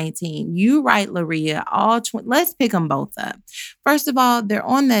 2019. You right, Laria. Let's pick them both up. First of all, they're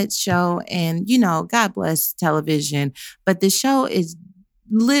on that show and, God bless television. But the show is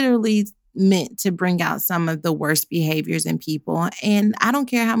literally meant to bring out some of the worst behaviors in people. And I don't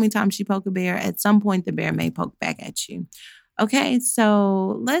care how many times you poke a bear. At some point, the bear may poke back at you. Okay,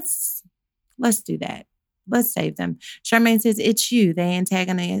 so let's do that. Let's save them. Charmaine says, it's you. They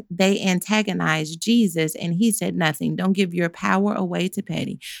antagonize Jesus and he said nothing. Don't give your power away to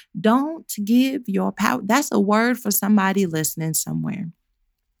petty. Don't give your power. That's a word for somebody listening somewhere.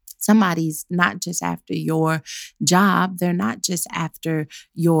 Somebody's not just after your job. They're not just after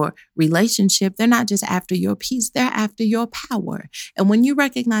your relationship. They're not just after your peace. They're after your power. And when you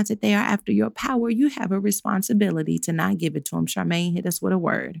recognize that they are after your power, you have a responsibility to not give it to them. Charmaine, hit us with a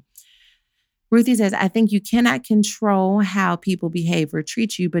word. Ruthie says, I think you cannot control how people behave or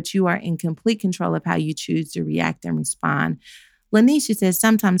treat you, but you are in complete control of how you choose to react and respond. Lanisha says,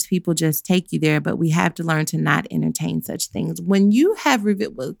 sometimes people just take you there, but we have to learn to not entertain such things. When you have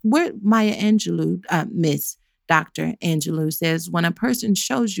revealed, where Maya Angelou, Miss Dr. Angelou says, when a person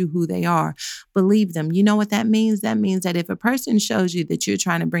shows you who they are, believe them. You know what that means? That means that if a person shows you that you're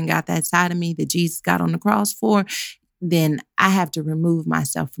trying to bring out that side of me that Jesus got on the cross for, then I have to remove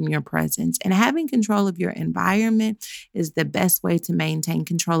myself from your presence. And having control of your environment is the best way to maintain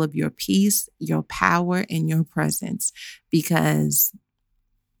control of your peace, your power, and your presence. Because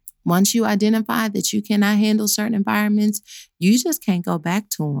once you identify that you cannot handle certain environments, you just can't go back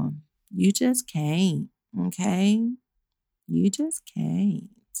to them. You just can't, okay? You just can't.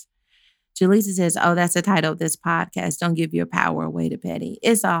 Jaleesa says, oh, that's the title of this podcast. Don't give your power away to petty.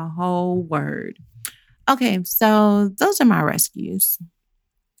 It's a whole word. Okay, so those are my rescues.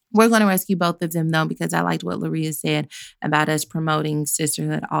 We're going to rescue both of them, though, because I liked what Laria said about us promoting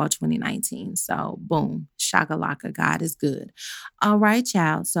sisterhood all 2019. So, boom, shakalaka, God is good. All right,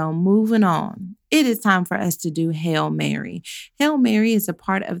 child. So, moving on. It is time for us to do Hail Mary. Hail Mary is a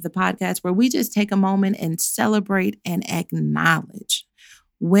part of the podcast where we just take a moment and celebrate and acknowledge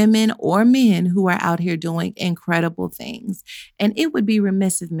women or men who are out here doing incredible things. And it would be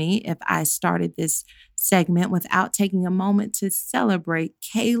remiss of me if I started this segment without taking a moment to celebrate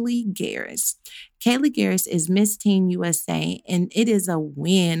Chiiillleee Garris. Chiiillleee Garris is Miss Teen USA, and it is a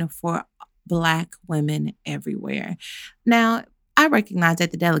win for Black women everywhere. Now, I recognize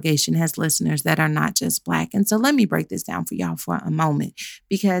that the delegation has listeners that are not just Black. And so let me break this down for y'all for a moment,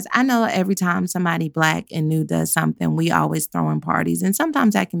 because I know every time somebody Black and new does something, we always throwing parties. And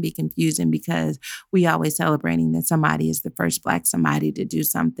sometimes that can be confusing because we always celebrating that somebody is the first Black somebody to do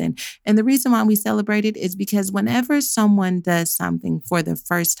something. And the reason why we celebrate it is because whenever someone does something for the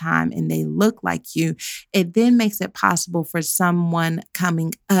first time and they look like you, it then makes it possible for someone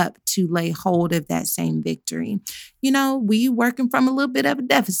coming up to lay hold of that same victory. You know, we working from a little bit of a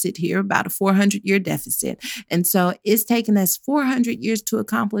deficit here, about a 400-year deficit. And so it's taken us 400 years to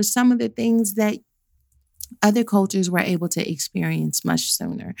accomplish some of the things that other cultures were able to experience much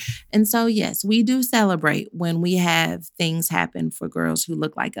sooner. And so, yes, we do celebrate when we have things happen for girls who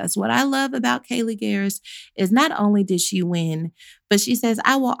look like us. What I love about Chiiillleee Garris is not only did she win, but she says,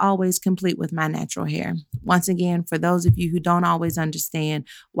 I will always complete with my natural hair. Once again, for those of you who don't always understand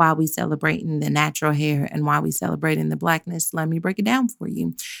why we celebrating the natural hair and why we celebrating the Blackness, let me break it down for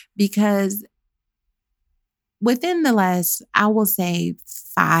you. Because within the last, I will say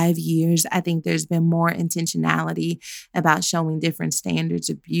 5 years, I think there's been more intentionality about showing different standards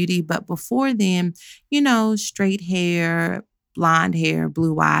of beauty. But before then, you know, straight hair, blonde hair,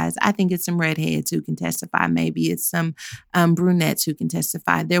 blue eyes. I think it's some redheads who can testify. Maybe it's some brunettes who can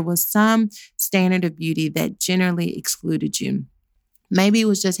testify. There was some standard of beauty that generally excluded you. Maybe it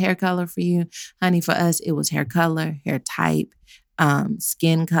was just hair color for you. Honey, for us, it was hair color, hair type,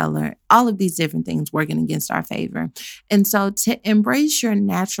 skin color, all of these different things working against our favor. And so to embrace your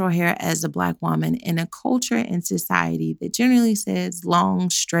natural hair as a Black woman in a culture and society that generally says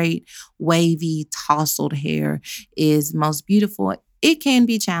long, straight, wavy, tousled hair is most beautiful, it can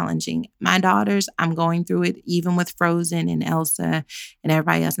be challenging. My daughters, I'm going through it even with Frozen and Elsa and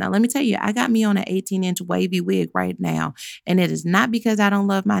everybody else. Now, let me tell you, I got me on an 18-inch wavy wig right now. And it is not because I don't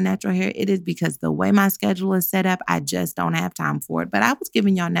love my natural hair. It is because the way my schedule is set up, I just don't have time for it. But I was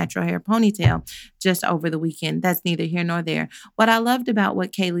giving y'all natural hair ponytail just over the weekend. That's neither here nor there. What I loved about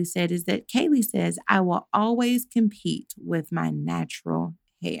what Chiiillleee said is that Chiiillleee says, I will always compete with my natural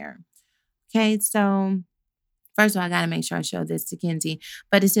hair. Okay, so first of all, I got to make sure I show this to Kenzie.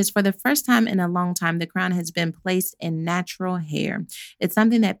 But it says, for the first time in a long time, the crown has been placed in natural hair. It's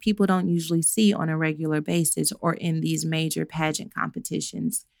something that people don't usually see on a regular basis or in these major pageant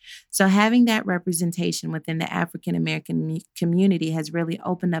competitions. So having that representation within the African American community has really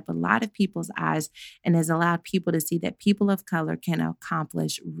opened up a lot of people's eyes and has allowed people to see that people of color can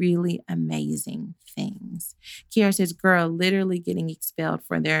accomplish really amazing things. Kiara says, girl, literally getting expelled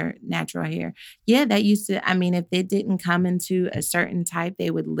for their natural hair. Yeah, that used to, I mean, if they didn't come into a certain type, they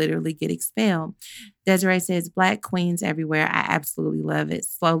would literally get expelled. Desiree says, Black queens everywhere. I absolutely love it.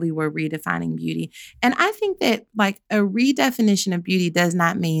 Slowly, we're redefining beauty. And I think that like a redefinition of beauty does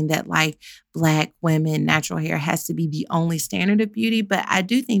not mean that like Black women, natural hair has to be the only standard of beauty. But I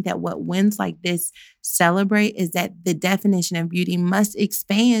do think that what wins like this celebrate is that the definition of beauty must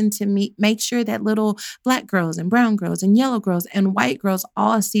expand to make sure that little Black girls and brown girls and yellow girls and white girls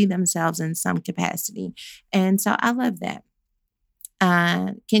all see themselves in some capacity. And so I love that.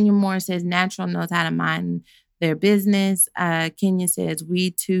 Kenya Moore says, natural knows how to mind their business. Kenya says,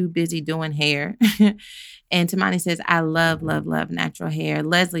 we too busy doing hair. And Tamani says, I love, love, love natural hair.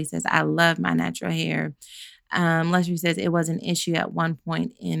 Leslie says, I love my natural hair. Leslie says, it was an issue at one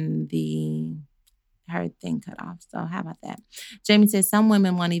point in her thing cut off. So how about that? Jamie says, some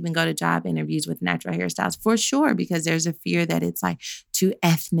women won't even go to job interviews with natural hairstyles, for sure, because there's a fear that it's like too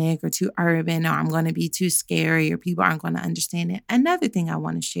ethnic or too urban, or I'm going to be too scary, or people aren't going to understand it. Another thing I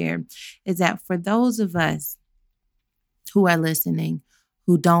want to share is that for those of us who are listening,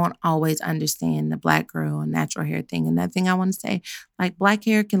 who don't always understand the Black girl and natural hair thing. Another thing I want to say, like, Black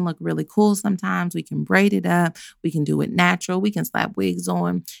hair can look really cool sometimes. We can braid it up. We can do it natural. We can slap wigs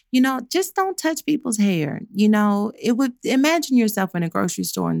on. Just don't touch people's hair. Imagine yourself in a grocery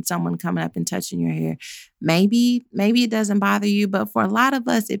store and someone coming up and touching your hair. Maybe it doesn't bother you, but for a lot of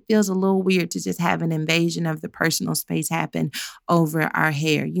us, it feels a little weird to just have an invasion of the personal space happen over our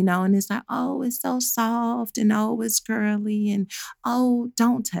hair, and it's like, oh, it's so soft, and oh, it's curly, and oh,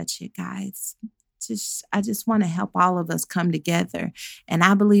 don't touch it, guys. I just want to help all of us come together. And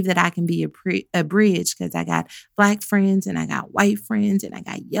I believe that I can be a bridge, because I got Black friends and I got white friends and I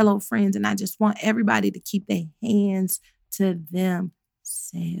got yellow friends. And I just want everybody to keep their hands to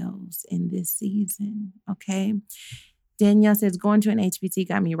themselves in this season. Okay. Danielle says, going to an HBC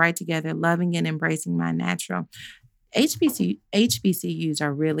got me right together, loving and embracing my natural. HBCUs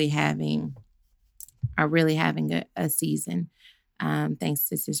are really having a season. Thanks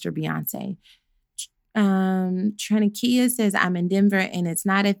to Sister Beyonce. Trinikia says, I'm in Denver and it's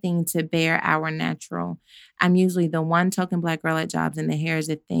not a thing to bear our natural. I'm usually the one token Black girl at jobs and the hair is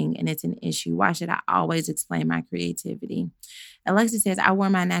a thing and it's an issue. Why should I always explain my creativity? Alexis says, I wore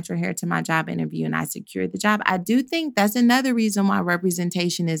my natural hair to my job interview and I secured the job. I do think that's another reason why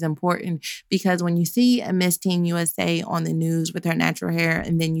representation is important, because when you see a Miss Teen USA on the news with her natural hair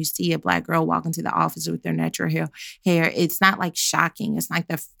and then you see a Black girl walk into the office with their natural hair, it's not like shocking.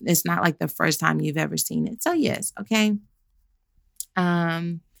 It's not like the first time you've ever seen it. So yes, okay.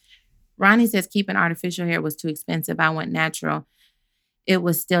 Ronnie says, keeping artificial hair was too expensive. I went natural. It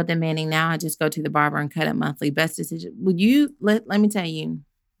was still demanding. Now I just go to the barber and cut it monthly. Best decision. Let me tell you,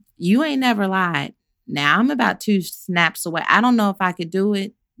 you ain't never lied. Now I'm about 2 snaps away. I don't know if I could do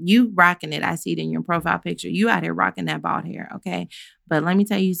it. You rocking it. I see it in your profile picture. You out here rocking that bald hair. Okay. But let me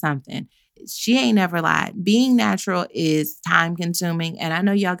tell you something. She ain't never lied. Being natural is time consuming. And I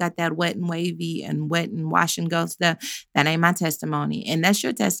know y'all got that wet and wavy and wet and wash and go stuff. That ain't my testimony. And that's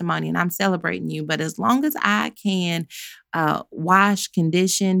your testimony. And I'm celebrating you. But as long as I can wash,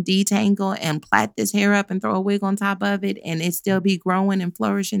 condition, detangle, and plait this hair up and throw a wig on top of it, and it still be growing and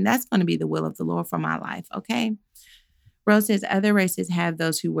flourishing, that's going to be the will of the Lord for my life. Okay. Rose says, other races have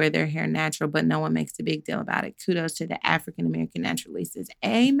those who wear their hair natural, but no one makes a big deal about it. Kudos to the African-American naturalistas.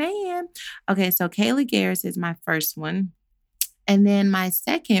 Amen. Okay, so Kaylee Garris is my first one. And then my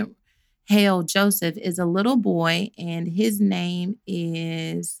second, Hale Joseph, is a little boy, and his name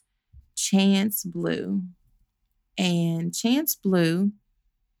is Chance Blue. And Chance Blue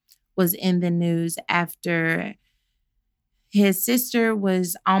was in the news after his sister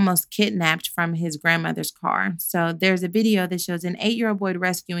was almost kidnapped from his grandmother's car. So there's a video that shows an 8-year-old boy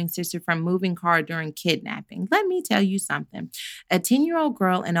rescuing sister from moving car during kidnapping. Let me tell you something. A 10-year-old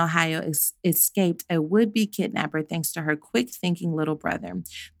girl in Ohio escaped a would-be kidnapper thanks to her quick-thinking little brother.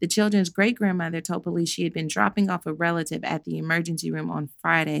 The children's great-grandmother told police she had been dropping off a relative at the emergency room on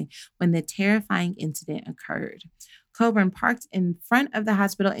Friday when the terrifying incident occurred. Coburn parked in front of the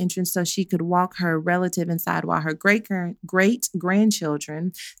hospital entrance so she could walk her relative inside while her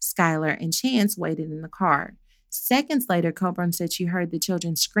great-grandchildren, Skylar and Chance, waited in the car. Seconds later, Coburn said she heard the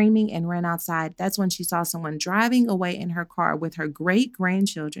children screaming and ran outside. That's when she saw someone driving away in her car with her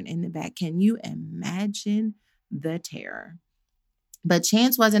great-grandchildren in the back. Can you imagine the terror? But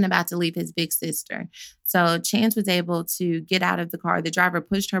Chance wasn't about to leave his big sister. So Chance was able to get out of the car. The driver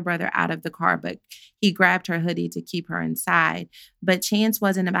pushed her brother out of the car, but he grabbed her hoodie to keep her inside. But Chance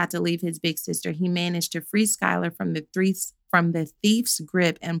wasn't about to leave his big sister. He managed to free Skylar from the thief's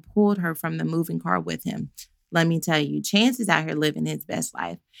grip and pulled her from the moving car with him. Let me tell you, Chance is out here living his best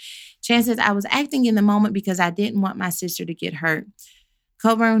life. Chance says, I was acting in the moment because I didn't want my sister to get hurt.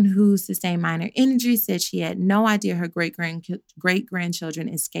 Coburn, who sustained minor injuries, said she had no idea her great-grandchildren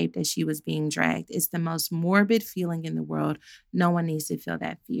escaped as she was being dragged. It's the most morbid feeling in the world. No one needs to feel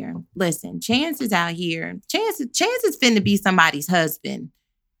that fear. Listen, Chance is out here. Chance is finna be somebody's husband.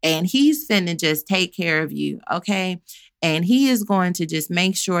 And he's finna just take care of you, okay? And he is going to just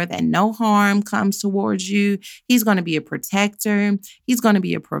make sure that no harm comes towards you. He's going to be a protector. He's going to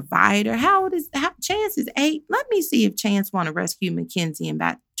be a provider. Chance is 8. Let me see if Chance want to rescue Mackenzie in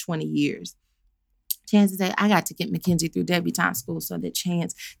about 20 years. Chance said, I got to get Mackenzie through debutante school so that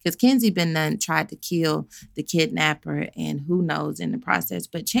Chance, because Kenzie been done tried to kill the kidnapper and who knows in the process,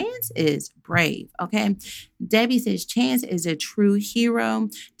 but Chance is brave, okay? Debbie says, Chance is a true hero.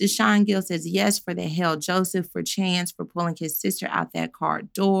 Deshaun Gill says, yes, for the hell Joseph, for Chance, for pulling his sister out that car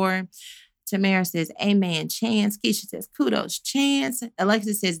door. Tamara says, amen, Chance. Keisha says, kudos, Chance.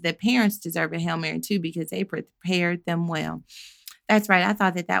 Alexis says, the parents deserve a Hail Mary too because they prepared them well. That's right. I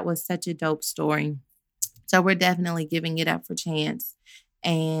thought that was such a dope story. So we're definitely giving it up for Chance.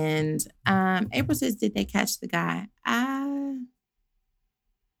 And April says, did they catch the guy? I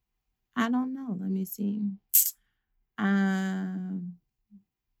don't know. Let me see.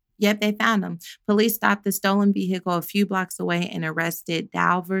 Yep, they found him. Police stopped the stolen vehicle a few blocks away and arrested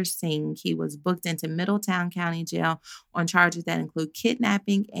Dalver Singh. He was booked into Middletown County Jail on charges that include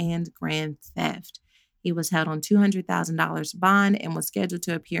kidnapping and grand theft. He was held on $200,000 bond and was scheduled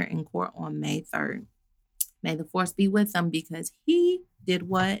to appear in court on May 3rd. May the force be with him because he did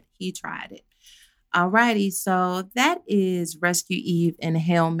what? He tried it. Alrighty, so that is Rescue Eve and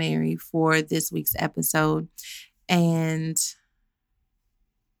Hail Mary for this week's episode. And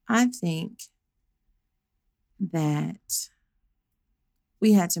I think that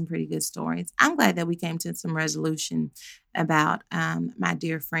we had some pretty good stories. I'm glad that we came to some resolution about my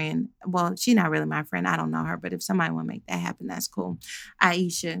dear friend. Well, she's not really my friend. I don't know her, but if somebody want to make that happen, that's cool.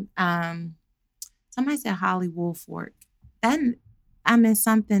 Aisha. Somebody said Holly Woolfork. I missed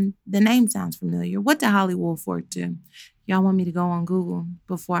something. The name sounds familiar. What did Holly Woolfork do? Y'all want me to go on Google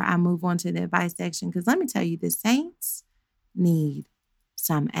before I move on to the advice section? Because let me tell you, the Saints need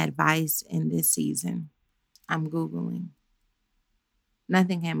some advice in this season. I'm Googling.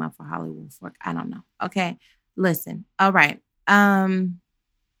 Nothing came up for Holly Woolfork. I don't know. Okay, listen. All right.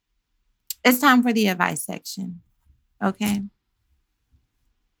 It's time for the advice section. Okay.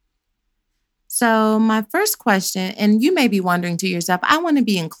 So my first question, and you may be wondering to yourself, I want to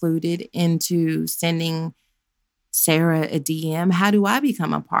be included into sending Sarah a DM. How do I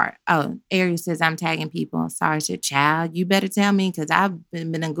become a part? Oh, Ari says I'm tagging people. Sorry, said, child, you better tell me because I've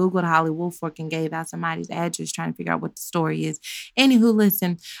been in Googled Holly Woolfork and gave out somebody's address trying to figure out what the story is. Anywho,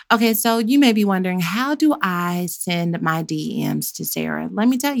 listen. Okay, so you may be wondering, how do I send my DMs to Sarah? Let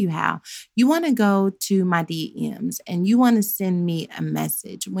me tell you how. You want to go to my DMs and you want to send me a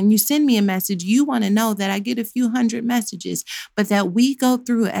message. When you send me a message, you want to know that I get a few hundred messages, but that we go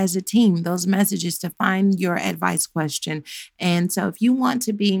through as a team those messages to find your advice question. And so if you want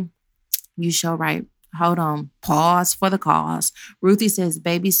to be, you shall write, hold on, pause for the cause. Ruthie says,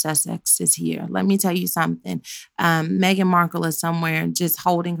 baby Sussex is here. Let me tell you something. Meghan Markle is somewhere just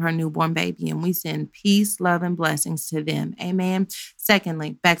holding her newborn baby, and we send peace, love, and blessings to them. Amen.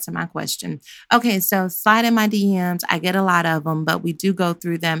 Secondly, back to my question. Okay, so slide in my DMs. I get a lot of them, but we do go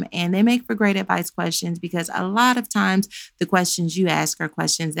through them, and they make for great advice questions because a lot of times the questions you ask are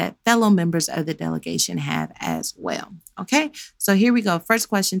questions that fellow members of the delegation have as well. Okay, so here we go. First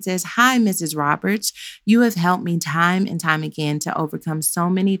question says, hi, Mrs. Roberts. You have helped me time and time again to overcome so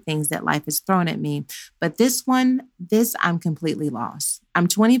many things that life has thrown at me. But this I'm completely lost. I'm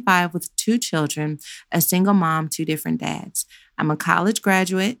 25 with 2 children, a single mom, 2 different dads. I'm a college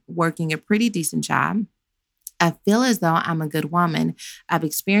graduate working a pretty decent job. I feel as though I'm a good woman. I've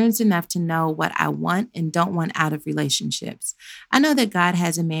experienced enough to know what I want and don't want out of relationships. I know that God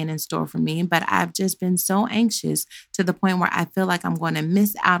has a man in store for me, but I've just been so anxious to the point where I feel like I'm going to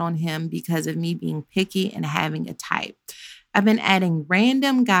miss out on him because of me being picky and having a type. I've been adding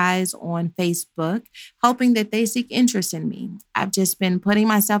random guys on Facebook, hoping that they seek interest in me. I've just been putting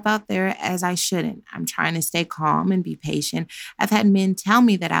myself out there as I shouldn't. I'm trying to stay calm and be patient. I've had men tell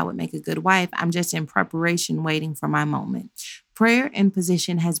me that I would make a good wife. I'm just in preparation, waiting for my moment. Prayer and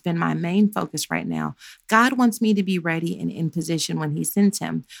position has been my main focus right now. God wants me to be ready and in position when he sends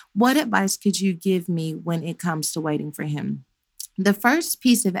him. What advice could you give me when it comes to waiting for him? The first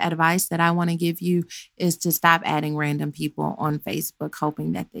piece of advice that I want to give you is to stop adding random people on Facebook,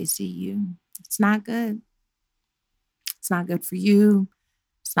 hoping that they see you. It's not good. It's not good for you.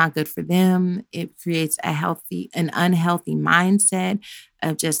 It's not good for them. It creates an unhealthy mindset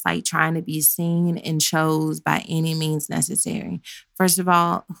of just like trying to be seen and chose by any means necessary. First of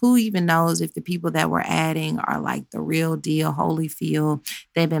all, who even knows if the people that we're adding are like the real deal, Holyfield?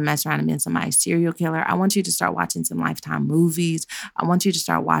 They've been messing around and been somebody's serial killer. I want you to start watching some Lifetime movies. I want you to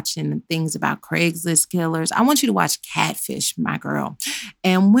start watching things about Craigslist killers. I want you to watch Catfish, my girl.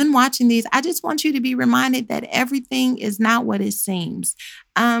 And when watching these, I just want you to be reminded that everything is not what it seems.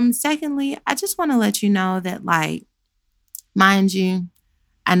 Secondly, I just want to let you know that, like, mind you,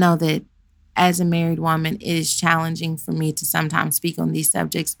 I know that as a married woman, it is challenging for me to sometimes speak on these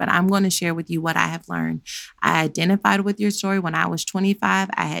subjects, but I'm going to share with you what I have learned. I identified with your story. When I was 25,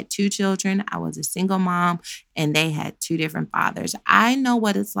 I had 2 children. I was a single mom, and they had 2 different fathers. I know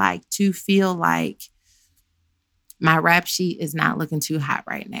what it's like to feel like my rap sheet is not looking too hot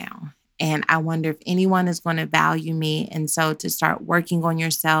right now. And I wonder if anyone is going to value me. And so to start working on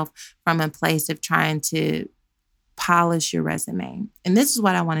yourself from a place of trying to polish your resume. And this is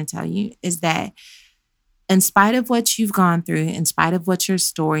what I want to tell you is that in spite of what you've gone through, in spite of what your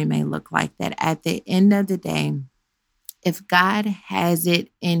story may look like, that at the end of the day, if God has it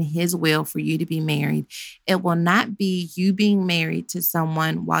in his will for you to be married, it will not be you being married to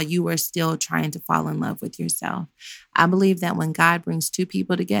someone while you are still trying to fall in love with yourself. I believe that when God brings 2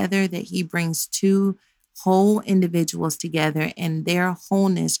 people together, that he brings 2 whole individuals together, and their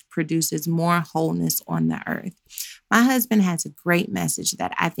wholeness produces more wholeness on the earth. My husband has a great message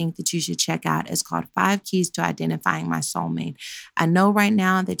that I think that you should check out. It's called 5 Keys to Identifying My Soulmate. I know right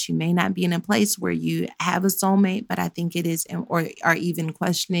now that you may not be in a place where you have a soulmate, but I think it is, or are even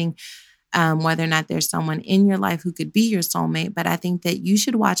questioning whether or not there's someone in your life who could be your soulmate. But I think that you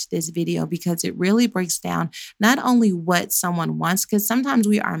should watch this video because it really breaks down not only what someone wants, because sometimes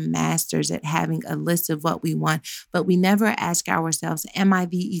we are masters at having a list of what we want, but we never ask ourselves, am I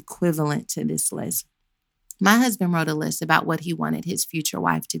the equivalent to this list? My husband wrote a list about what he wanted his future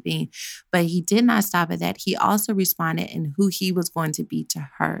wife to be, but he did not stop at that. He also responded in who he was going to be to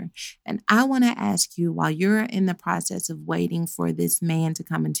her. And I want to ask you, while you're in the process of waiting for this man to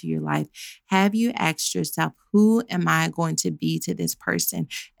come into your life, have you asked yourself, who am I going to be to this person?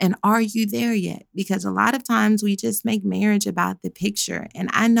 And are you there yet? Because a lot of times we just make marriage about the picture. And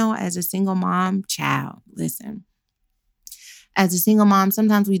I know as a single mom, child, listen. As a single mom,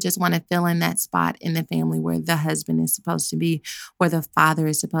 sometimes we just want to fill in that spot in the family where the husband is supposed to be, where the father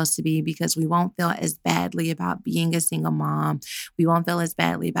is supposed to be, because we won't feel as badly about being a single mom. We won't feel as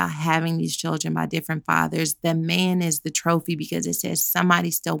badly about having these children by different fathers. The man is the trophy because it says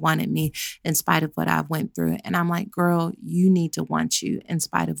somebody still wanted me in spite of what I've went through. And I'm like, girl, you need to want you in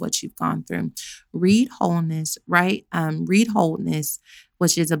spite of what you've gone through. Read Wholeness, right? Read Wholeness,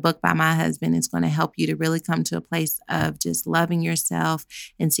 which is a book by my husband. It's going to help you to really come to a place of just loving yourself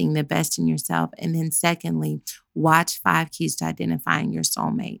and seeing the best in yourself. And then secondly, watch 5 Keys to Identifying Your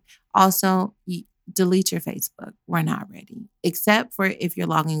Soulmate. Also, delete your Facebook. We're not ready, except for if you're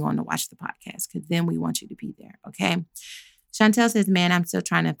logging on to watch the podcast, because then we want you to be there, okay? Chantel says, man, I'm still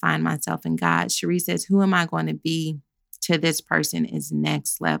trying to find myself in God. Cherie says, who am I going to be to this person is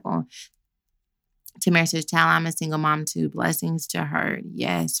next level. Tamara says, child, I'm a single mom too. Blessings to her.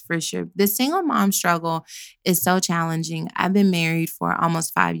 Yes, for sure. The single mom struggle is so challenging. I've been married for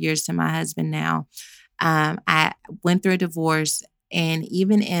almost 5 years to my husband now. I went through a divorce. And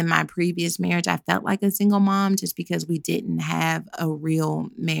even in my previous marriage, I felt like a single mom just because we didn't have a real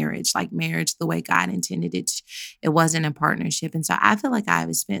marriage, like marriage the way God intended it. It wasn't a partnership. And so I feel like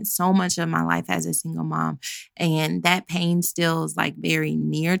I've spent so much of my life as a single mom. And that pain still is like very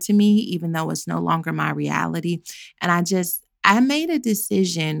near to me, even though it's no longer my reality. And I made a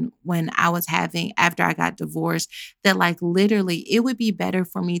decision when after I got divorced, that like literally it would be better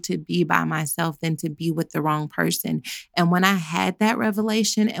for me to be by myself than to be with the wrong person. And when I had that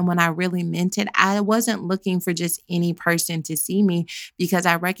revelation and when I really meant it, I wasn't looking for just any person to see me, because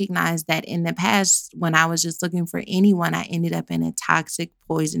I recognized that in the past, when I was just looking for anyone, I ended up in a toxic,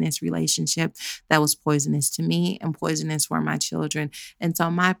 poisonous relationship that was poisonous to me and poisonous for my children. And so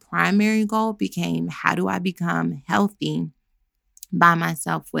my primary goal became, how do I become healthy by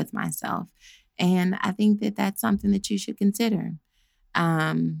myself, with myself? And I think that that's something that you should consider.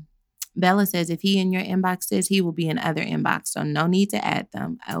 Bella says, if he in your inbox says, he will be in other inbox, so no need to add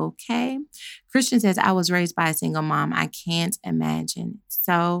them. Okay. Christian says, I was raised by a single mom. I can't imagine.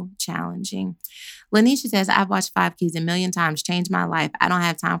 So challenging. Lanisha says, I've watched 5 Keys a million times, changed my life. I don't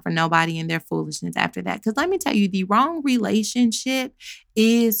have time for nobody and their foolishness after that. Because let me tell you, the wrong relationship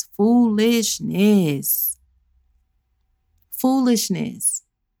is foolishness. Foolishness.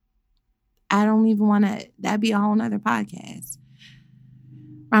 I don't even want to, that'd be a whole nother podcast.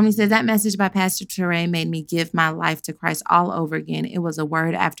 Romney says, that message by Pastor Teray made me give my life to Christ all over again. It was a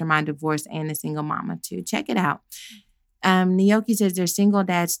word after my divorce and a single mama too. Check it out. Naoki says, they're single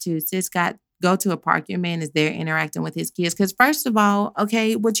dads too. Sis, go to a park. Your man is there interacting with his kids. Because first of all,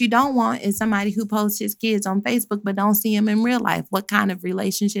 okay, what you don't want is somebody who posts his kids on Facebook but don't see him in real life. What kind of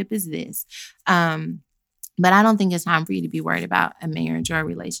relationship is this? But I don't think it's time for you to be worried about a marriage or a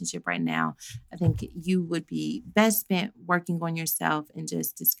relationship right now. I think you would be best spent working on yourself and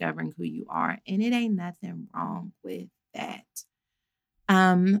just discovering who you are. And it ain't nothing wrong with that.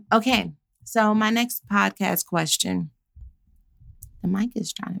 Okay. So my next podcast question. The mic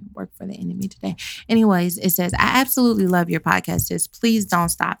is trying to work for the enemy today. Anyways, it says, I absolutely love your podcast, sis. Please don't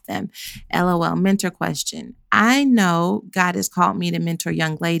stop them. LOL. Mentor question. I know God has called me to mentor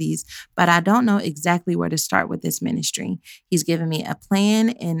young ladies, but I don't know exactly where to start with this ministry. He's given me a plan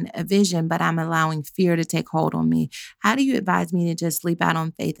and a vision, but I'm allowing fear to take hold on me. How do you advise me to just sleep out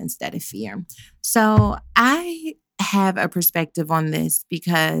on faith instead of fear? So I have a perspective on this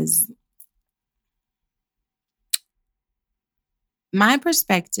because my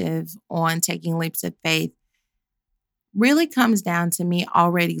perspective on taking leaps of faith really comes down to me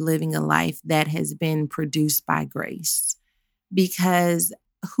already living a life that has been produced by grace. Because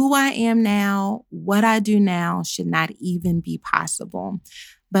who I am now, what I do now should not even be possible.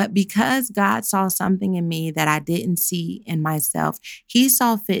 But because God saw something in me that I didn't see in myself, He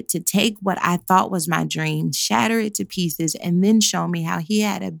saw fit to take what I thought was my dream, shatter it to pieces, and then show me how He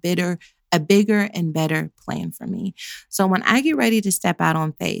had a bigger and better plan for me. So when I get ready to step out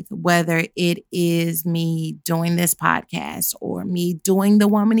on faith, whether it is me doing this podcast or me doing the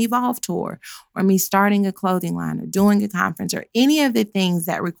Woman Evolve tour or me starting a clothing line or doing a conference or any of the things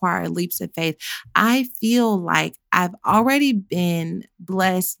that require leaps of faith, I feel like I've already been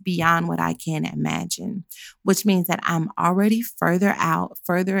blessed beyond what I can imagine, which means that I'm already further out,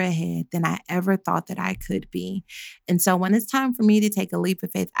 further ahead than I ever thought that I could be. And so when it's time for me to take a leap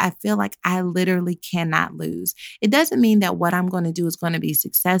of faith, I feel like I literally cannot lose. It doesn't mean that what I'm going to do is going to be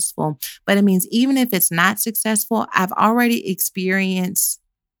successful, but it means even if it's not successful, I've already experienced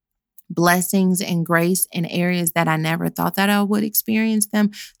blessings and grace in areas that I never thought that I would experience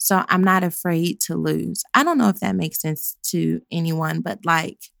them. So I'm not afraid to lose. I don't know if that makes sense to anyone, but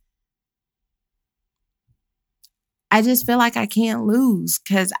I just feel like I can't lose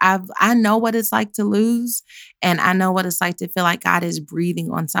because I know what it's like to lose, and I know what it's like to feel like God is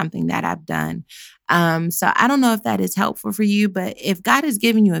breathing on something that I've done. So I don't know if that is helpful for you, but if God has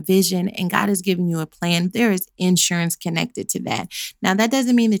given you a vision and God has given you a plan, there is insurance connected to that. Now, that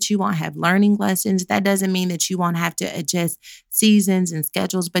doesn't mean that you won't have learning lessons. That doesn't mean that you won't have to adjust seasons and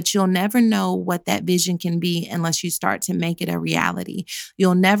schedules, but you'll never know what that vision can be unless you start to make it a reality.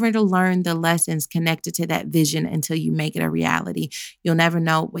 You'll never learn the lessons connected to that vision until you make it a reality. You'll never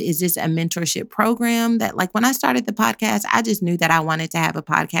know, is this a mentorship program that, like when I started the podcast, I just knew that I wanted to have a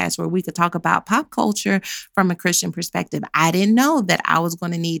podcast where we could talk about pop culture from a Christian perspective. I didn't know that I was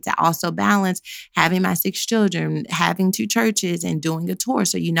going to need to also balance having my 6 children, having 2 churches, and doing a tour.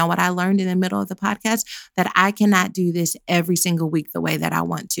 So you know what I learned in the middle of the podcast? That I cannot do this every single week the way that I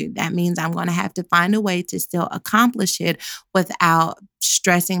want to. That means I'm going to have to find a way to still accomplish it without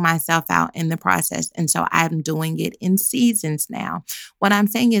stressing myself out in the process. And so I'm doing it in seasons now. What I'm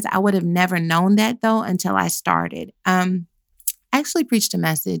saying is I would have never known that though until I started. I actually preached a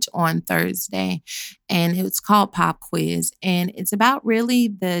message on Thursday and it's called Pop Quiz. And it's about really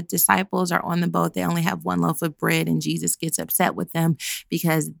the disciples are on the boat. They only have 1 loaf of bread and Jesus gets upset with them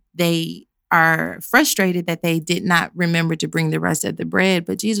because they are frustrated that they did not remember to bring the rest of the bread.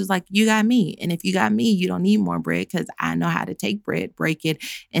 But Jesus was like, you got me. And if you got me, you don't need more bread because I know how to take bread, break it,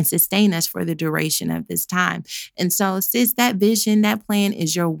 and sustain us for the duration of this time. And so sis, that vision, that plan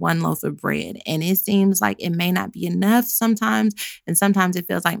is your 1 loaf of bread. And it seems like it may not be enough sometimes. And sometimes it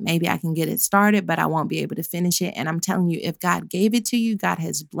feels like maybe I can get it started, but I won't be able to finish it. And I'm telling you, if God gave it to you, God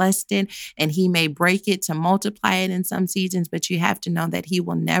has blessed it, and He may break it to multiply it in some seasons, but you have to know that He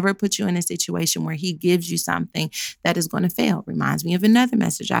will never put you in a situation where He gives you something that is going to fail. Reminds me of another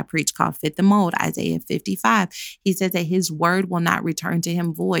message I preached called Fit the Mold, Isaiah 55. He says that His word will not return to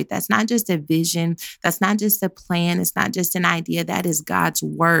Him void. That's not just a vision. That's not just a plan. It's not just an idea. That is God's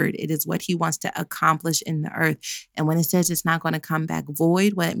word. It is what He wants to accomplish in the earth. And when it says it's not going to come back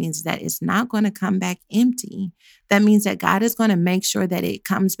void, what it means is that it's not going to come back empty. That means that God is going to make sure that it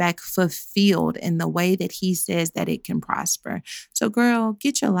comes back fulfilled in the way that He says that it can prosper. So girl,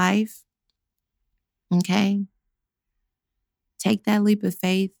 get your life. Okay? Take that leap of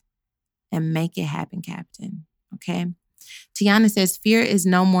faith and make it happen, Captain. Okay? Tiana says, fear is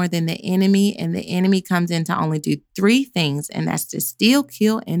no more than the enemy, and the enemy comes in to only do 3 things, and that's to steal,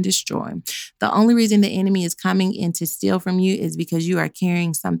 kill, and destroy. The only reason the enemy is coming in to steal from you is because you are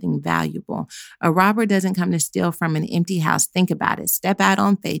carrying something valuable. A robber doesn't come to steal from an empty house. Think about it. Step out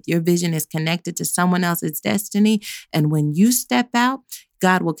on faith. Your vision is connected to someone else's destiny, and when you step out,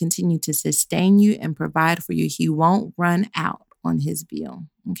 God will continue to sustain you and provide for you. He won't run out on His bill.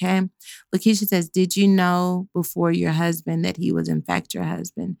 Okay. Lakeisha says, did you know before your husband that he was in fact your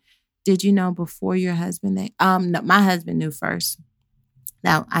husband? Did you know before your husband that, no, my husband knew first.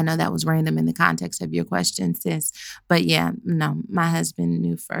 That I know that was random in the context of your question, sis. But yeah, no, my husband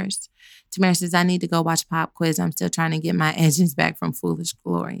knew first. Tamara says, I need to go watch Pop Quiz. I'm still trying to get my edges back from Foolish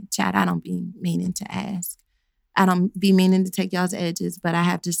Glory. Chad, I don't be meaning to ask. I don't be meaning to take y'all's edges, but I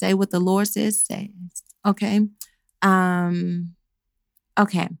have to say what the Lord says. Okay.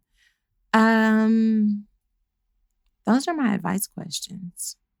 Okay. Those are my advice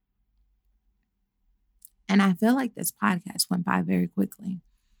questions. And I feel like this podcast went by very quickly.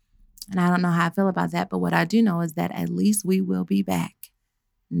 And I don't know how I feel about that, but what I do know is that at least we will be back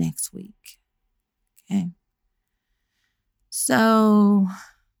next week. Okay. So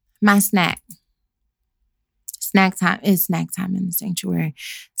my snack. Snack time is snack time in the sanctuary.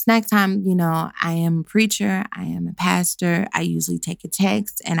 Snack time, I am a preacher. I am a pastor. I usually take a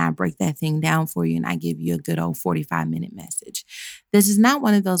text and I break that thing down for you and I give you a good old 45-minute message. This is not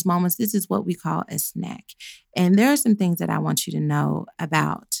one of those moments. This is what we call a snack. And there are some things that I want you to know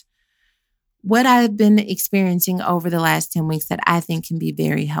about what I've been experiencing over the last 10 weeks that I think can be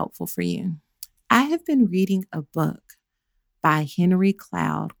very helpful for you. I have been reading a book by Henry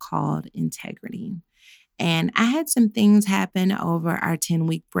Cloud called Integrity. And I had some things happen over our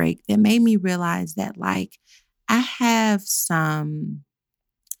 10-week break that made me realize that, I have some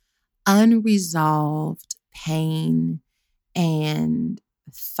unresolved pain and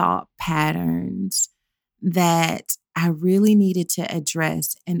thought patterns that I really needed to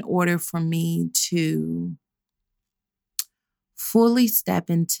address in order for me to fully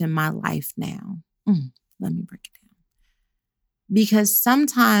step into my life now. Let me break it down. Because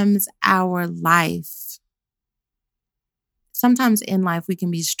sometimes in life, we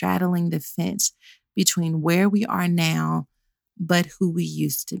can be straddling the fence between where we are now, but who we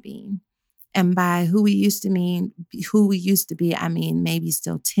used to be. And by who we used to be, I mean, maybe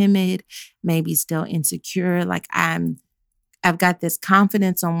still timid, maybe still insecure. I've got this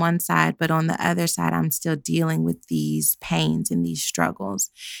confidence on one side, but on the other side, I'm still dealing with these pains and these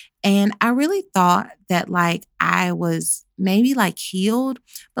struggles. And I really thought that I was maybe healed.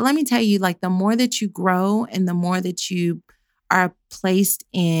 But let me tell you, the more that you grow and the more that you are placed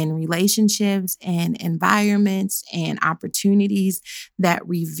in relationships and environments and opportunities that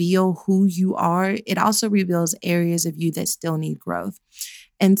reveal who you are, it also reveals areas of you that still need growth.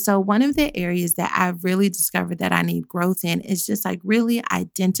 And so one of the areas that I've really discovered that I need growth in is just really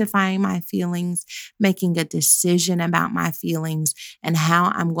identifying my feelings, making a decision about my feelings and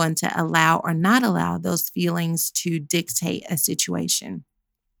how I'm going to allow or not allow those feelings to dictate a situation.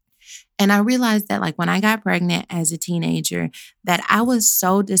 And I realized that when I got pregnant as a teenager, that I was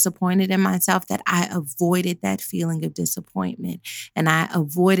so disappointed in myself that I avoided that feeling of disappointment. And I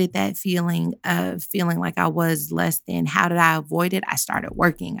avoided that feeling of feeling like I was less than. How did I avoid it? I started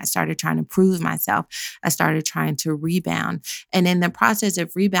working. I started trying to prove myself. I started trying to rebound. And in the process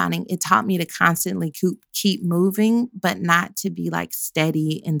of rebounding, it taught me to constantly keep moving, but not to be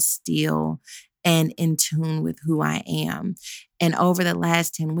steady and still and in tune with who I am. And over the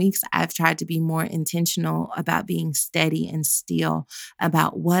last 10 weeks, I've tried to be more intentional about being steady and still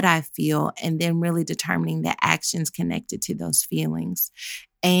about what I feel and then really determining the actions connected to those feelings.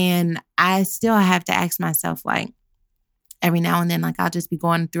 And I still have to ask myself, every now and then, I'll just be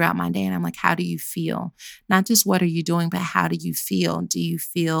going throughout my day and I'm how do you feel? Not just what are you doing, but how do you feel? Do you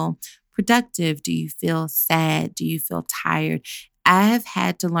feel productive? Do you feel sad? Do you feel tired? I have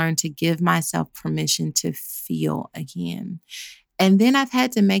had to learn to give myself permission to feel again. And then I've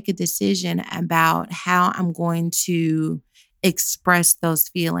had to make a decision about how I'm going to express those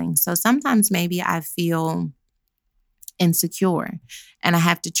feelings. So sometimes maybe I feel insecure and I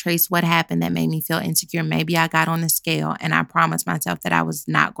have to trace what happened that made me feel insecure. Maybe I got on the scale and I promised myself that I was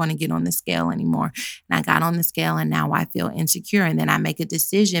not going to get on the scale anymore. And I got on the scale and now I feel insecure. And then I make a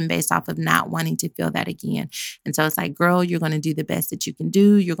decision based off of not wanting to feel that again. And so it's girl, you're going to do the best that you can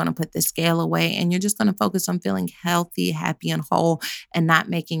do. You're going to put the scale away and you're just going to focus on feeling healthy, happy, and whole and not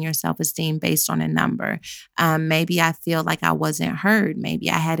making your self-esteem based on a number. Maybe I feel like I wasn't heard. Maybe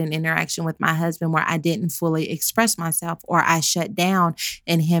I had an interaction with my husband where I didn't fully express myself or I shut down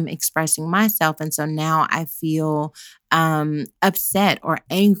in him expressing myself. And so now I feel upset or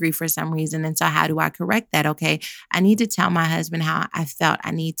angry for some reason. And so how do I correct that? Okay, I need to tell my husband how I felt.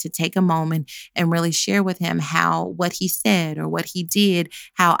 I need to take a moment and really share with him what he said or what he did,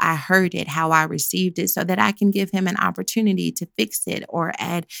 how I heard it, how I received it, so that I can give him an opportunity to fix it or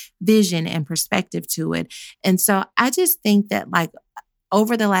add vision and perspective to it. And so I just think that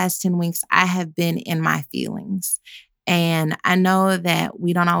over the last 10 weeks, I have been in my feelings. And I know that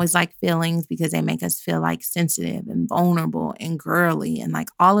we don't always like feelings because they make us feel like sensitive and vulnerable and girly and like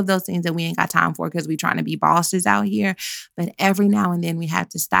all of those things that we ain't got time for because we're trying to be bosses out here. But every now and then we have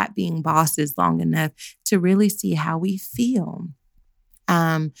to stop being bosses long enough to really see how we feel.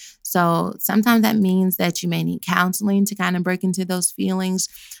 So sometimes that means that you may need counseling to kind of break into those feelings.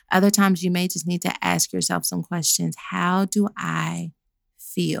 Other times you may just need to ask yourself some questions. How do I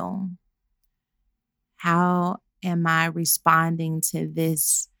feel? How am I responding to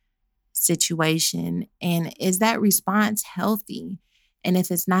this situation? And is that response healthy? And if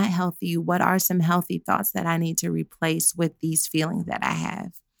it's not healthy, what are some healthy thoughts that I need to replace with these feelings that I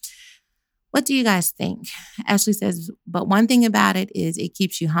have? What do you guys think? Ashley says, but one thing about it is it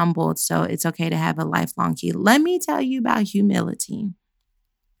keeps you humbled, so it's okay to have a lifelong key. Let me tell you about humility.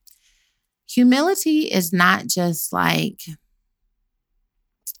 Humility is not just like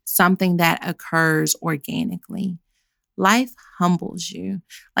something that occurs organically. Life humbles you.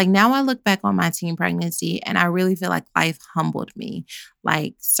 Like now I look back on my teen pregnancy and I really feel like life humbled me.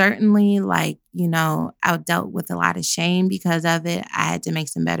 Like certainly like, I dealt with a lot of shame because of it. I had to make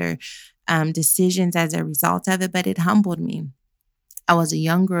some better decisions as a result of it, but it humbled me. I was a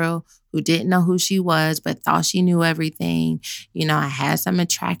young girl who didn't know who she was, but thought she knew everything. I had some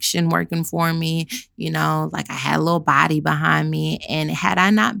attraction working for me, like I had a little body behind me. And had I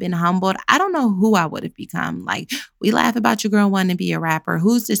not been humbled, I don't know who I would have become. Like we laugh about your girl wanting to be a rapper.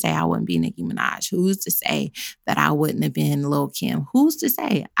 Who's to say I wouldn't be Nicki Minaj? Who's to say that I wouldn't have been Lil' Kim? Who's to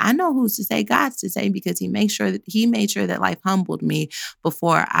say? I know who's to say. God's to say, because he made sure that life humbled me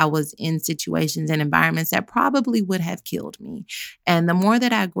before I was in situations and environments that probably would have killed me. And the more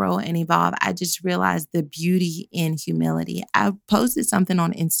that I grow and evolve, I just realized the beauty in humility. I posted something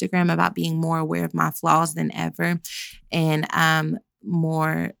on Instagram about being more aware of my flaws than ever, and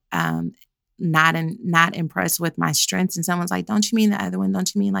more not impressed with my strengths. And someone's like, "Don't you mean the other one?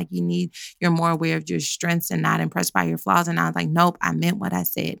 Don't you mean like you're more aware of your strengths and not impressed by your flaws?" And I was like, "Nope, I meant what I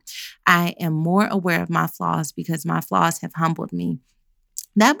said. I am more aware of my flaws because my flaws have humbled me."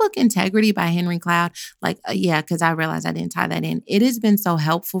 That book, Integrity by Henry Cloud, because I realized I didn't tie that in. It has been so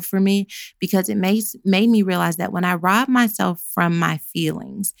helpful for me because it made me realize that when I rob myself from my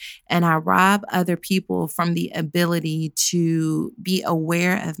feelings and I rob other people from the ability to be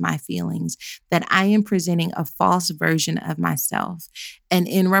aware of my feelings, that I am presenting a false version of myself. And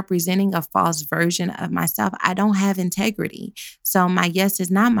in representing a false version of myself, I don't have integrity. So my yes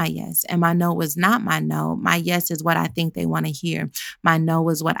is not my yes, and my no is not my no. My yes is what I think they want to hear. My no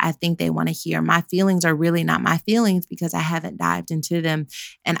is what I think they want to hear. My feelings are really not my feelings because I haven't dived into them.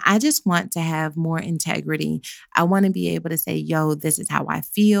 And I just want to have more integrity. I want to be able to say, yo, this is how I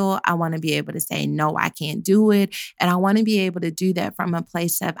feel. I want to be able to say, no, I can't do it. And I want to be able to do that from a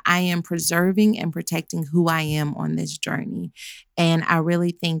place of I am preserving and protecting who I am on this journey. And I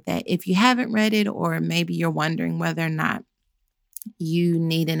really think that if you haven't read it, or maybe you're wondering whether or not you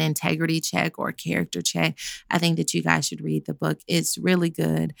need an integrity check or character check, I think that you guys should read the book. It's really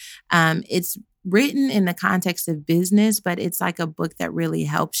good. It's written in the context of business, but it's like a book that really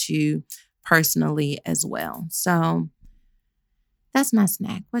helps you personally as well. So that's my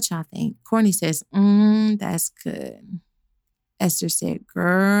snack. What y'all think? Courtney says, that's good. Esther said,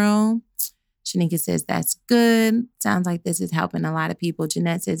 girl. Shanika says, that's good. Sounds like this is helping a lot of people.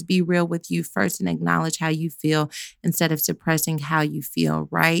 Jeanette says, be real with you first and acknowledge how you feel instead of suppressing how you feel,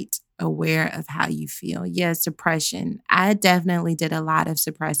 right? Aware of how you feel. Yes, suppression. I definitely did a lot of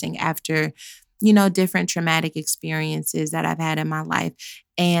suppressing after, different traumatic experiences that I've had in my life.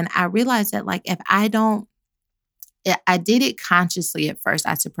 And I realized that if I did it consciously at first.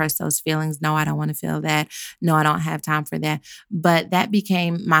 I suppressed those feelings. No, I don't want to feel that. No, I don't have time for that. But that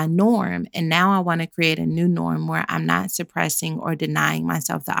became my norm. And now I want to create a new norm where I'm not suppressing or denying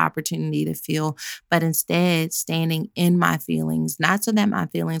myself the opportunity to feel, but instead standing in my feelings, not so that my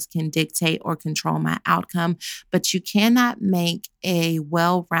feelings can dictate or control my outcome, but you cannot make a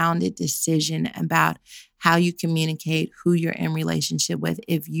well-rounded decision about how you communicate, who you're in relationship with,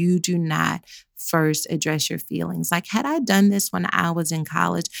 if you do not first address your feelings. Had I done this when I was in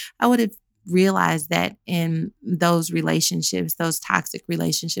college, I would have realized that in those relationships, those toxic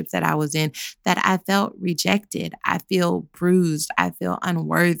relationships that I was in, that I felt rejected. I feel bruised. I feel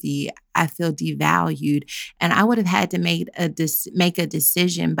unworthy. I feel devalued. And I would have had to make a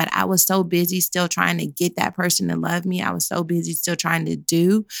decision, but I was so busy still trying to get that person to love me. I was so busy still trying to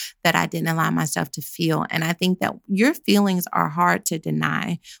do that I didn't allow myself to feel. And I think that your feelings are hard to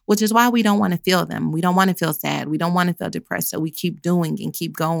deny, which is why we don't want to feel them. We don't want to feel sad. We don't want to feel depressed. So we keep doing and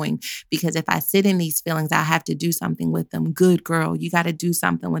keep going, because if I sit in these feelings, I have to do something with them. Good girl, you got to do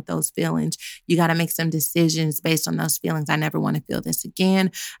something with those feelings. You got to make some decisions based on those feelings. I never want to feel this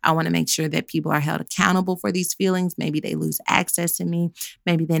again. I want to make sure that people are held accountable for these feelings. Maybe they lose access to me.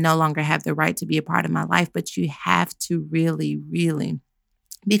 Maybe they no longer have the right to be a part of my life, but you have to really, really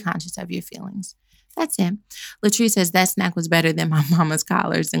be conscious of your feelings. That's it. Latrice says, that snack was better than my mama's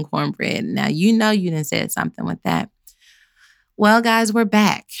collars and cornbread. Now, you know you done said something with that. Well, guys, we're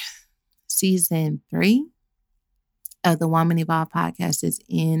back. Season 3 of the Woman Evolve podcast is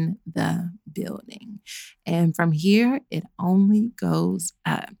in the building. And from here, it only goes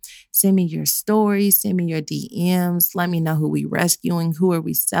up. Send me your stories, send me your DMs. Let me know who we rescuing, who are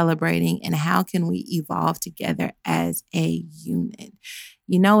we celebrating, and how can we evolve together as a unit.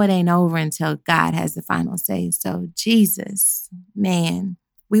 You know it ain't over until God has the final say. So Jesus, man,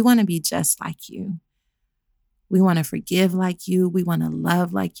 we want to be just like you. We want to forgive like you. We want to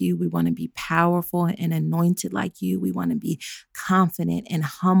love like you. We want to be powerful and anointed like you. We want to be confident and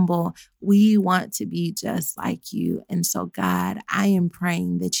humble. We want to be just like you. And so, God, I am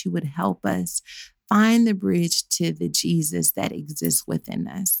praying that you would help us find the bridge to the Jesus that exists within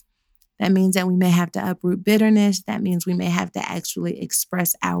us. That means that we may have to uproot bitterness. That means we may have to actually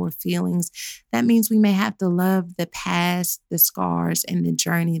express our feelings. That means we may have to love the past, the scars, and the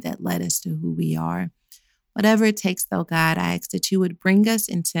journey that led us to who we are. Whatever it takes, though, God, I ask that you would bring us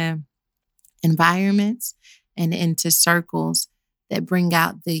into environments and into circles that bring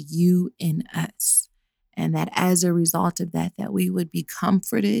out the you in us. And that as a result of that, that we would be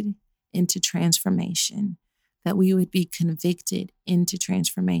comforted into transformation, that we would be convicted into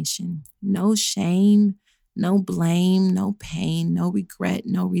transformation. No shame, no blame, no pain, no regret,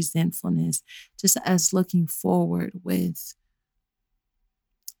 no resentfulness, just us looking forward with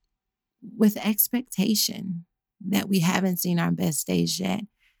expectation that we haven't seen our best days yet,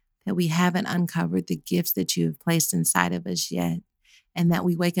 that we haven't uncovered the gifts that you have placed inside of us yet, and that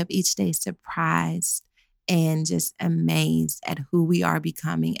we wake up each day surprised and just amazed at who we are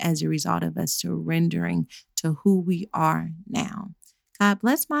becoming as a result of us surrendering to who we are now. God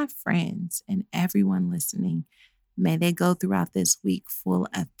bless my friends and everyone listening. May they go throughout this week full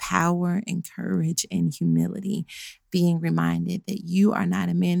of power and courage and humility, being reminded that you are not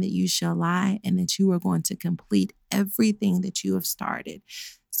a man that you shall lie, and that you are going to complete everything that you have started.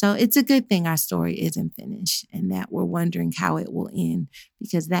 So it's a good thing our story isn't finished and that we're wondering how it will end,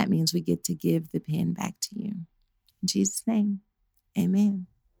 because that means we get to give the pen back to you. In Jesus' name, amen.